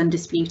this is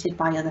undisputed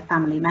by other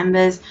family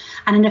members.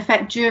 And in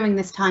effect, during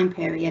this time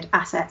period,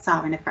 assets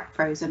are in effect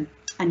frozen,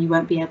 and you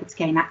won't be able to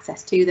gain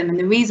access to them. And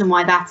the reason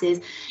why that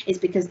is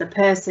because the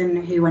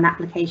person who an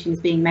application is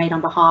being made on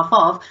behalf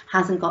of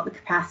hasn't got the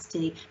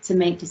capacity to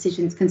make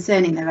decisions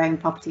concerning their own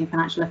property and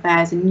financial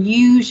affairs. And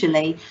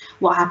usually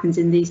what happens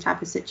in these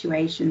types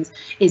situations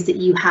is that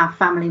you have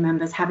family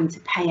members having to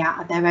pay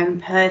out of their own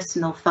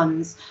personal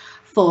funds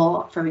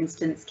for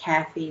instance,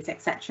 care fees,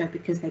 etc.,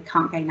 because they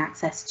can't gain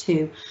access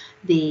to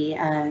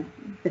the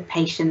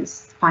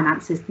patient's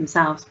finances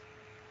themselves.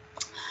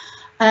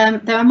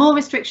 There are more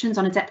restrictions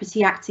on a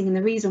deputy acting, and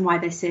the reason why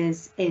this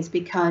is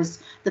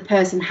because the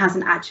person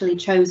hasn't actually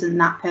chosen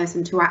that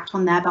person to act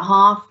on their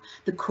behalf.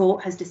 The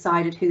court has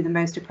decided who the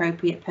most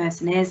appropriate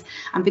person is,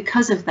 and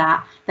because of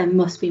that, there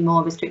must be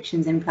more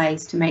restrictions in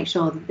place to make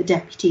sure that the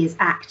deputy is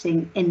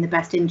acting in the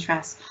best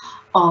interest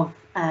of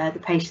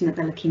the patient that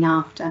they're looking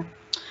after.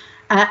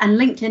 And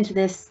linked into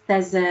this,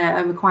 there's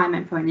a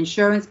requirement for an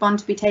insurance bond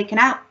to be taken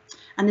out.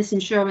 And this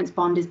insurance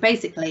bond is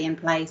basically in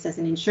place as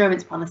an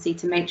insurance policy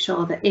to make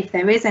sure that if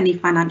there is any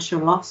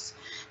financial loss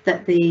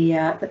that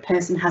the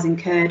person has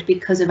incurred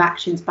because of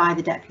actions by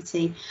the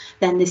deputy,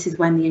 then this is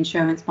when the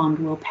insurance bond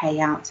will pay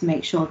out to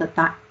make sure that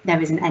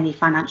there isn't any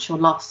financial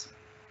loss.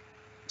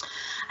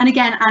 And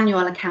again,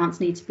 annual accounts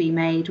need to be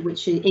made,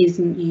 which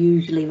isn't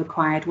usually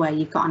required where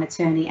you've got an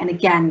attorney. And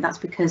again, that's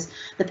because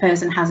the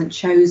person hasn't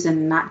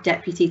chosen that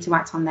deputy to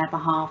act on their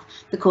behalf.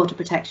 The Court of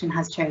Protection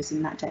has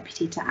chosen that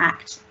deputy to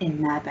act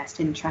in their best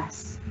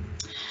interests.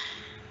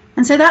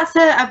 And so that's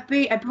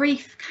a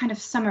brief kind of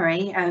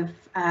summary of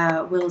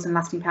wills and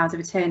lasting powers of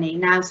attorney.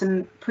 Now,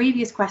 some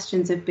previous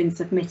questions have been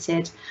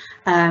submitted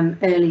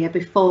earlier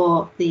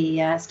before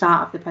the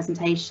start of the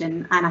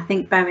presentation, and I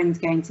think Beryn's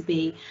going to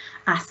be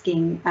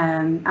asking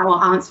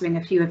or answering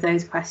a few of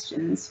those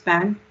questions.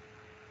 Beryn?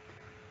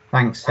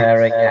 Thanks,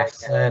 Sarah.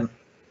 Yes,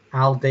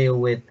 I'll deal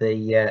with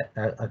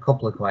a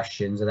couple of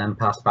questions and then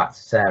pass back to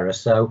Sarah.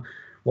 So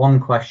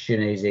one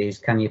question is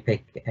can you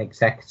pick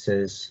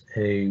executors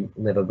who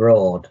live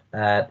abroad?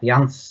 The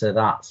answer to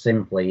that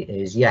simply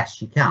is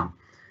yes, you can.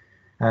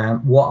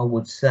 What I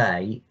would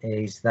say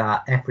is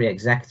that every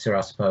executor,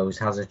 I suppose,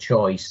 has a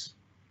choice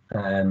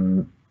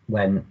when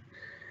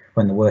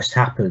the worst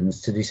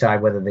happens to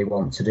decide whether they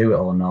want to do it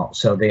or not.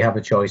 So they have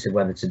a choice of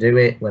whether to do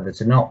it, whether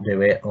to not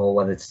do it, or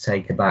whether to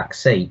take a back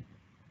seat.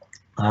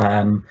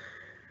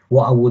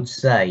 What I would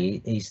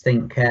say is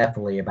think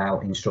carefully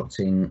about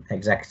instructing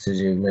executors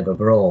who live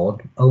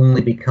abroad,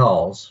 only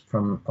because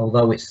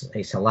although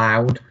it's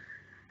allowed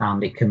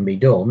and it can be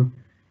done,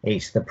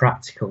 it's the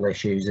practical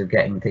issues of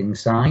getting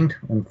things signed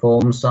and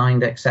forms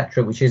signed,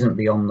 etc., which isn't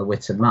beyond the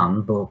wit of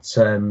man, but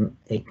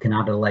it can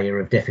add a layer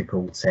of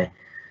difficulty.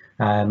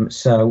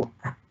 So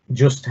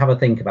just have a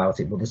think about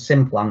it, but the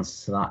simple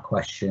answer to that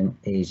question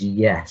is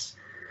yes.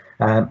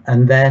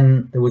 And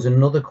then there was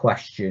another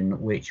question,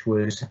 which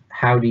was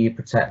how do you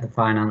protect the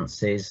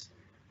finances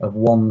of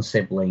one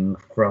sibling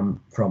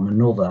from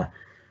another?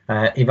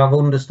 If I've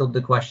understood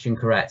the question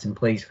correct, and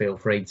please feel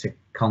free to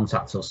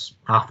contact us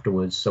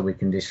afterwards so we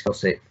can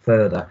discuss it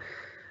further.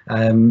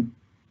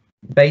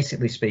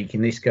 Basically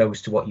speaking, this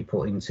goes to what you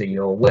put into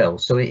your will.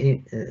 So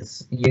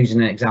it's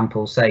using an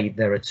example, say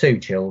there are two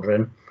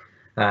children.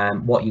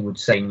 What you would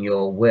say in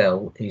your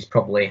will is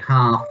probably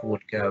half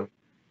would go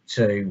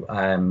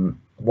to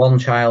one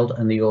child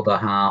and the other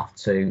half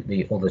to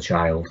the other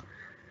child.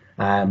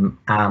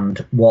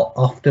 And what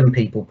often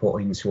people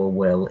put into a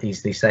will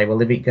is they say,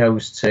 well, if it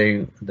goes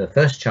to the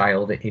first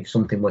child, if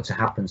something were to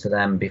happen to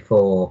them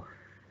before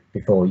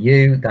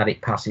you, that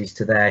it passes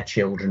to their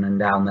children and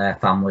down their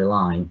family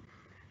line.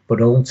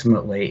 But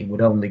ultimately it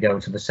would only go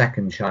to the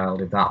second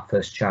child if that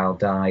first child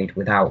died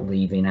without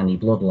leaving any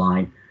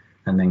bloodline,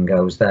 and then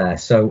goes there.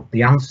 So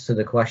the answer to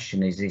the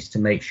question is to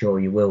make sure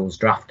your will's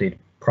drafted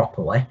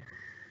properly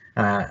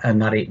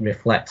and that it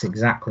reflects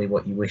exactly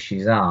what your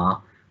wishes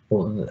are.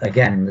 But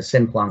again, the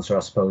simple answer, I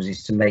suppose,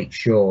 is to make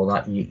sure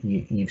that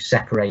you've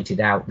separated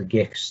out the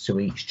gifts to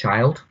each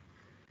child.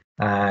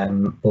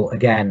 But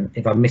again,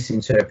 if I've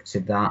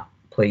misinterpreted that,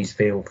 please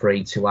feel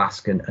free to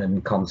ask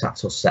and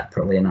contact us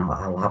separately, and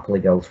I'll happily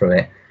go through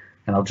it.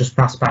 And I'll just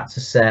pass back to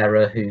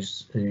Sarah,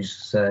 who's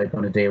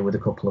going to deal with a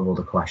couple of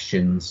other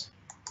questions.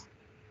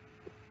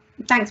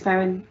 Thanks,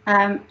 Beryn.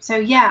 So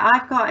yeah,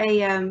 I've got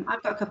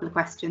a couple of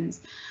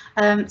questions.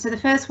 So the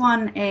first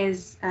one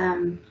is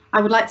I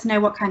would like to know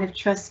what kind of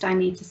trust I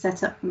need to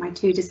set up for my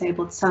two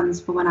disabled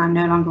sons for when I'm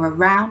no longer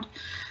around.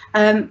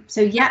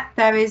 So yeah,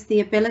 there is the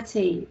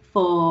ability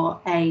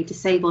for a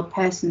disabled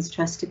person's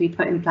trust to be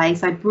put in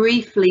place. I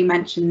briefly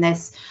mentioned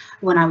this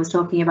when I was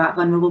talking about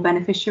vulnerable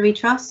beneficiary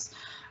trusts.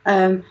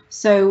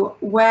 So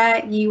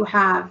where you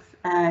have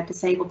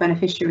disabled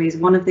beneficiaries,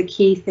 one of the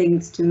key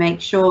things to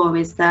make sure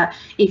is that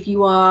if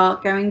you are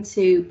going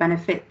to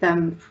benefit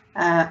them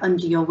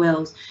under your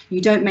wills,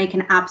 you don't make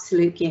an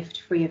absolute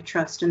gift free of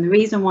trust. And the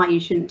reason why you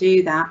shouldn't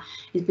do that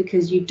is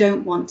because you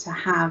don't want to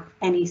have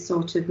any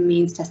sort of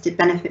means tested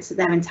benefits that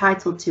they're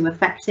entitled to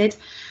affected.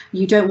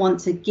 You don't want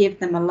to give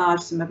them a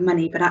large sum of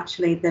money, but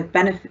actually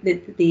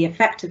the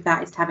effect of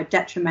that is to have a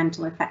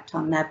detrimental effect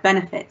on their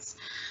benefits.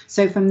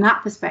 So from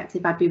that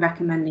perspective, I'd be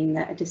recommending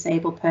that a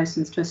disabled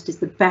person's trust is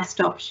the best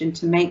option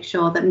to make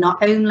sure that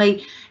not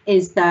only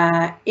is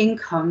their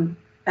income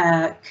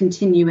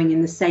continuing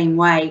in the same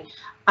way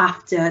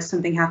after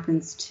something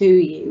happens to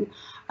you.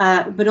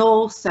 But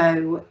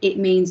also it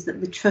means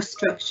that the trust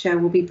structure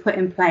will be put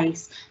in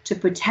place to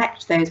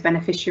protect those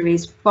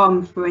beneficiaries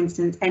from, for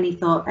instance,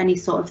 any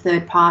sort of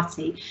third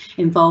party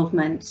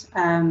involvement.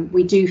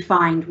 We do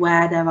find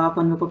where there are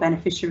vulnerable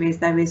beneficiaries,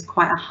 there is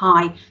quite a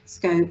high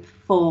scope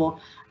for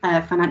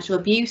financial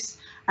abuse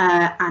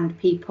and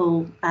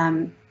people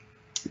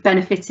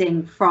benefiting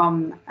from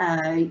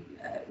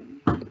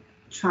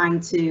trying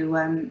to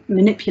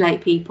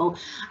manipulate people,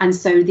 and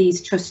so these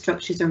trust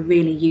structures are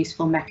really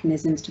useful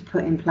mechanisms to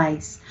put in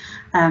place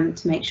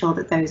to make sure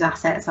that those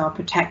assets are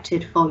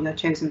protected for your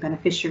chosen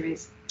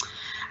beneficiaries.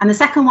 And the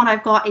second one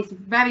I've got is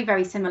very,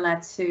 very similar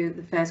to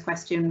the first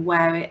question,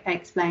 where it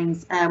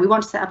explains we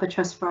want to set up a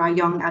trust for our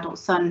young adult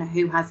son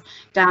who has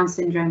Down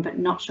syndrome but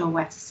not sure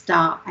where to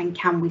start, and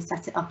can we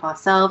set it up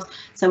ourselves?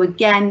 So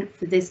again,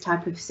 for this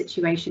type of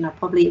situation, I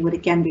probably would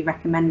again be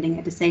recommending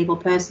a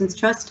disabled persons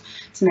trust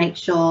to make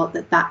sure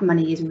that that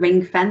money is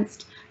ring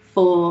fenced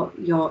for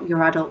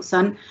your adult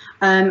son.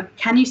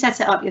 Can you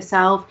set it up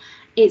yourself?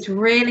 It's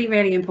really,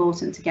 really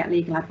important to get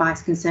legal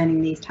advice concerning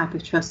these type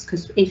of trusts,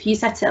 because if you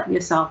set it up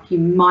yourself, you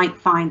might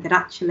find that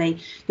actually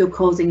you're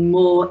causing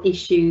more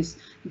issues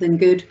than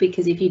good,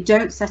 because if you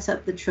don't set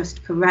up the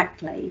trust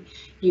correctly,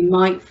 you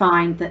might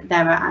find that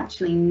there are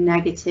actually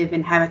negative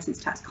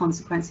inheritance tax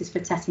consequences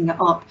for setting it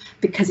up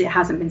because it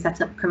hasn't been set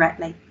up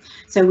correctly.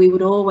 So we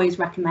would always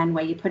recommend,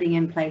 where you're putting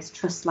in place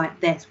trusts like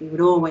this, we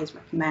would always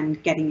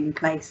recommend getting in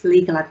place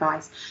legal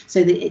advice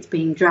so that it's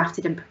being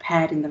drafted and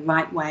prepared in the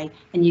right way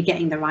and you're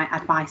getting the right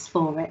advice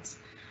for it.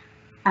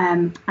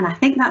 And I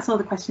think that's all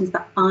the questions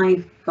that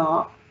I've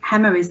got.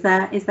 Hemma, is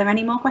there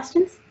any more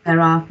questions? There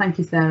are. Thank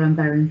you, Sarah and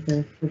Beren,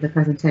 for the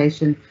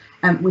presentation.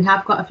 We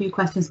have got a few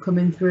questions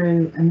coming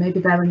through, and maybe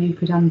Beren, you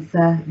could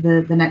answer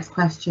the next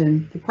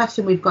question. The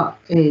question we've got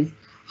is,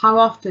 how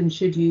often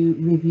should you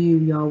review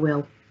your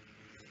will?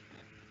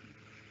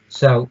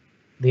 So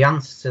the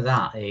answer to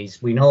that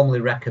is, we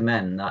normally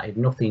recommend that if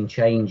nothing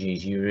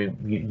changes, you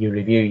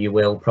review your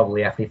will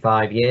probably every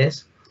 5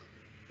 years.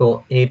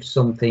 But if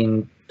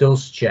something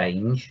does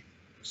change,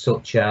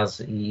 such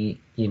as you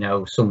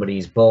know,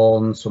 somebody's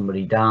born,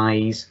 somebody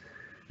dies,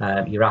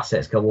 your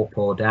assets go up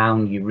or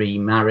down, you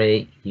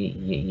remarry,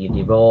 you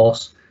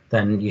divorce,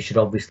 then you should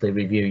obviously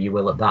review your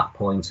will at that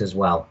point as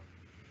well.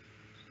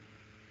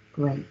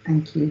 Great,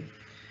 thank you.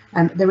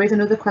 There is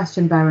another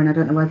question, Beren. I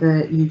don't know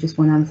whether you just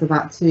want to answer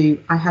that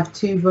too. I have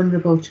 2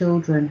 vulnerable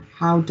children.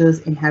 How does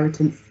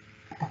inheritance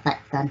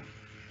affect them?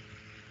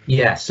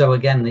 Yeah, so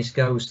again, this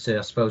goes to,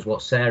 I suppose,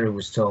 what Sarah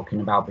was talking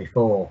about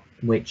before,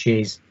 which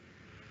is,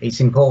 it's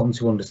important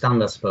to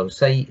understand, I suppose,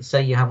 say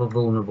you have a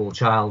vulnerable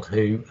child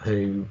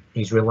who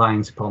is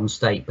reliant upon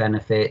state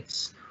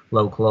benefits,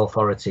 local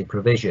authority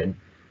provision.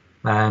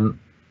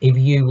 If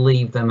you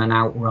leave them an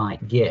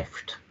outright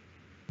gift,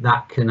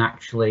 that can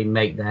actually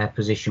make their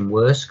position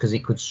worse, because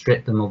it could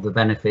strip them of the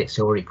benefits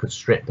or it could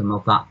strip them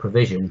of that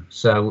provision.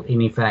 So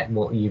in effect,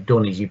 what you've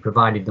done is you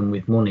provided them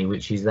with money,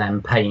 which is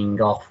then paying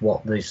off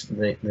what the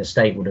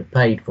state would have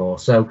paid for.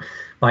 So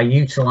by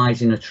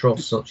utilising a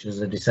trust such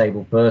as a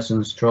disabled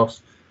persons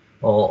trust,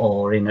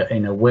 or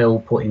in a will,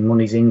 putting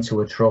monies into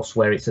a trust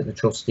where it's at the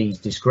trustee's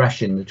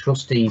discretion, the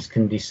trustees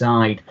can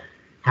decide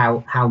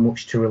how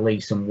much to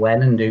release and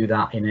when, and do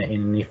that in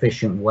an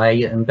efficient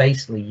way, and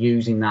basically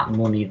using that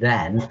money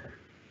then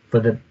for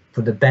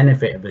the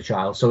benefit of the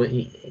child. So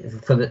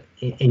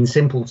in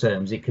simple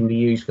terms, it can be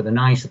used for the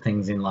nicer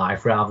things in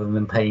life rather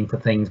than paying for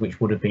things which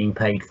would have been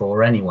paid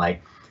for anyway.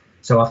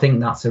 So I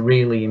think that's a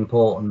really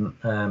important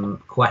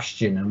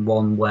question, and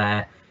one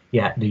where,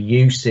 yeah, the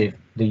use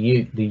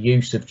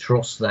of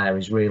trust there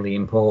is really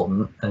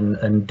important,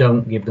 and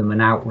don't give them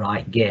an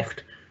outright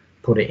gift,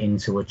 put it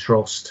into a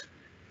trust,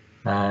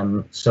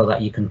 so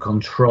that you can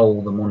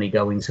control the money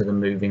going to them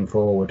moving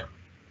forward.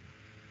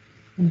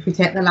 And if we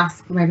take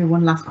maybe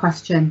one last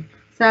question,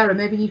 Sarah,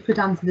 maybe you could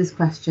answer this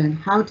question.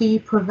 How do you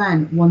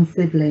prevent one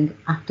sibling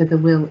after the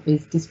will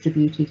is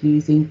distributed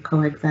using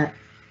co-exec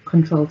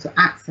control to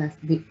access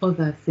the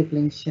other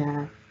sibling's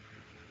share,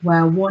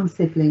 where one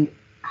sibling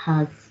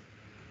has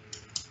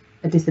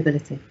a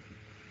disability?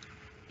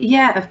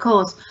 Yeah, of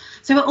course.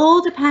 So it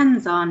all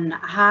depends on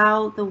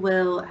how the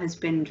will has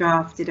been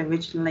drafted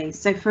originally.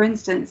 So for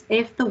instance,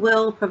 if the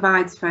will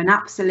provides for an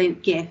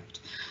absolute gift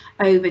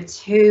over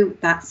to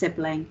that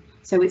sibling,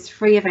 so it's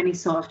free of any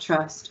sort of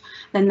trust,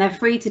 then they're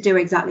free to do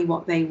exactly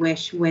what they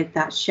wish with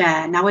that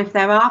share. Now, if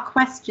there are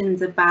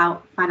questions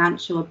about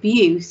financial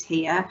abuse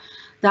here,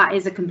 that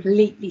is a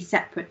completely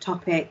separate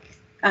topic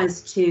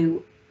as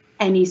to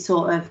any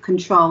sort of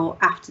control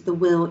after the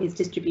will is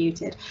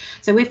distributed.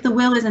 So if the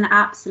will is an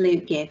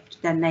absolute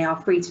gift, then they are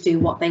free to do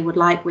what they would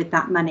like with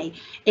that money.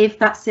 If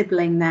that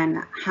sibling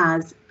then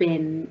has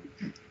been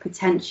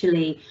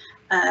potentially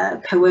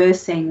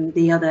coercing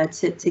the other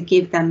to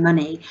give them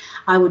money,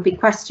 I would be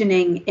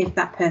questioning if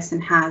that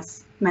person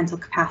has mental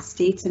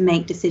capacity to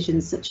make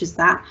decisions such as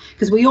that,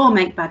 because we all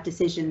make bad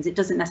decisions. It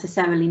doesn't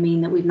necessarily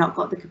mean that we've not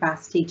got the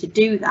capacity to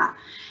do that.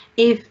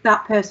 If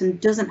that person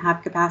doesn't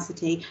have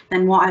capacity,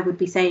 then what I would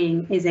be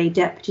saying is a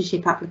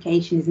deputyship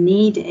application is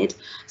needed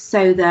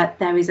so that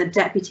there is a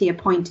deputy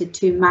appointed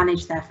to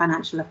manage their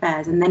financial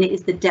affairs, and then it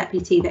is the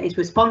deputy that is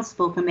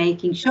responsible for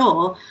making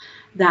sure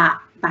that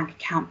bank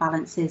account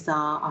balances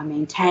are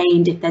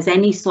maintained. If there's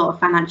any sort of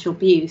financial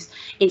abuse,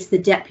 it's the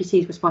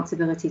deputy's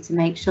responsibility to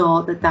make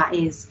sure that that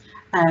is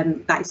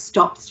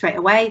stopped straight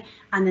away,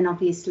 and then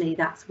obviously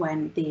that's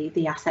when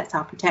the assets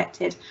are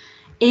protected.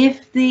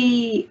 If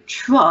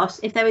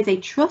there is a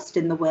trust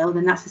in the will,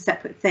 then that's a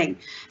separate thing.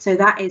 So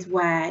that is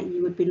where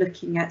you would be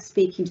looking at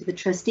speaking to the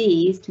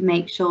trustees to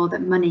make sure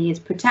that money is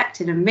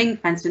protected and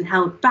ring-fenced and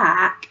held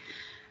back,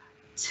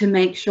 to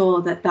make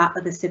sure that that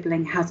other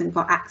sibling hasn't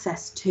got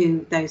access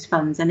to those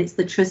funds, and it's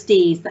the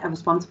trustees that are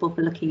responsible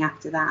for looking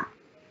after that.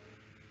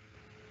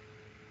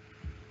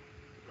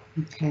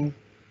 Okay,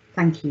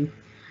 thank you.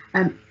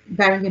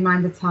 Bearing in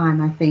mind the time,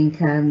 I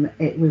think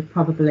it would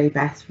probably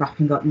best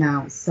wrapping up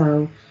now.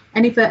 So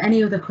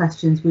any other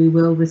questions, we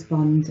will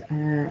respond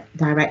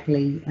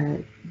directly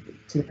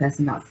to the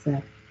person that's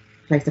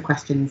placed the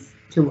questions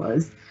to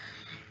us.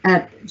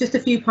 Just a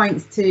few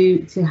points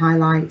to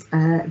highlight.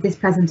 This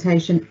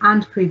presentation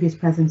and previous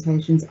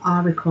presentations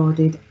are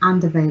recorded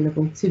and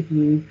available to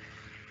view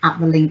at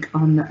the link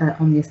on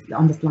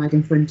the slide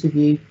in front of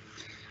you.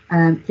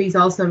 Please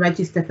also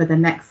register for the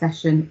next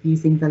session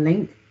using the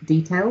link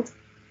detailed.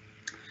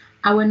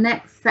 Our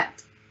next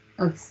set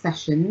of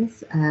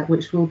sessions,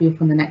 which will be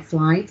up on the next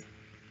slide,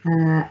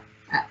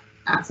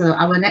 so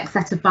our next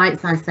set of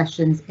bite-sized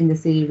sessions in the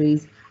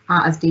series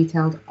are as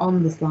detailed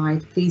on the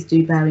slide. Please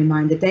do bear in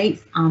mind the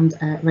dates and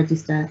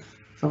register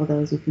for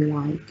those if you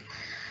like.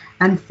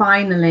 And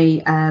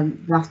finally,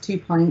 last 2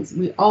 points,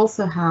 we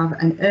also have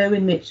an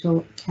Irwin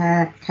Mitchell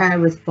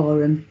Carers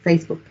Forum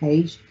Facebook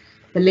page.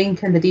 The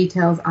link and the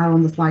details are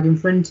on the slide in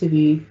front of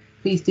you.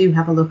 Please do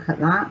have a look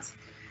at that.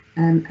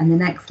 And the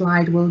next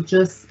slide will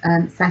just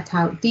set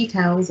out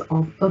details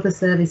of other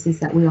services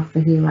that we offer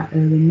here at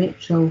Irwin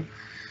Mitchell.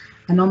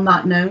 And on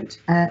that note,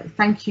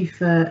 thank you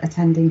for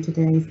attending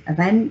today's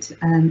event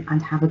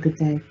and have a good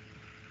day.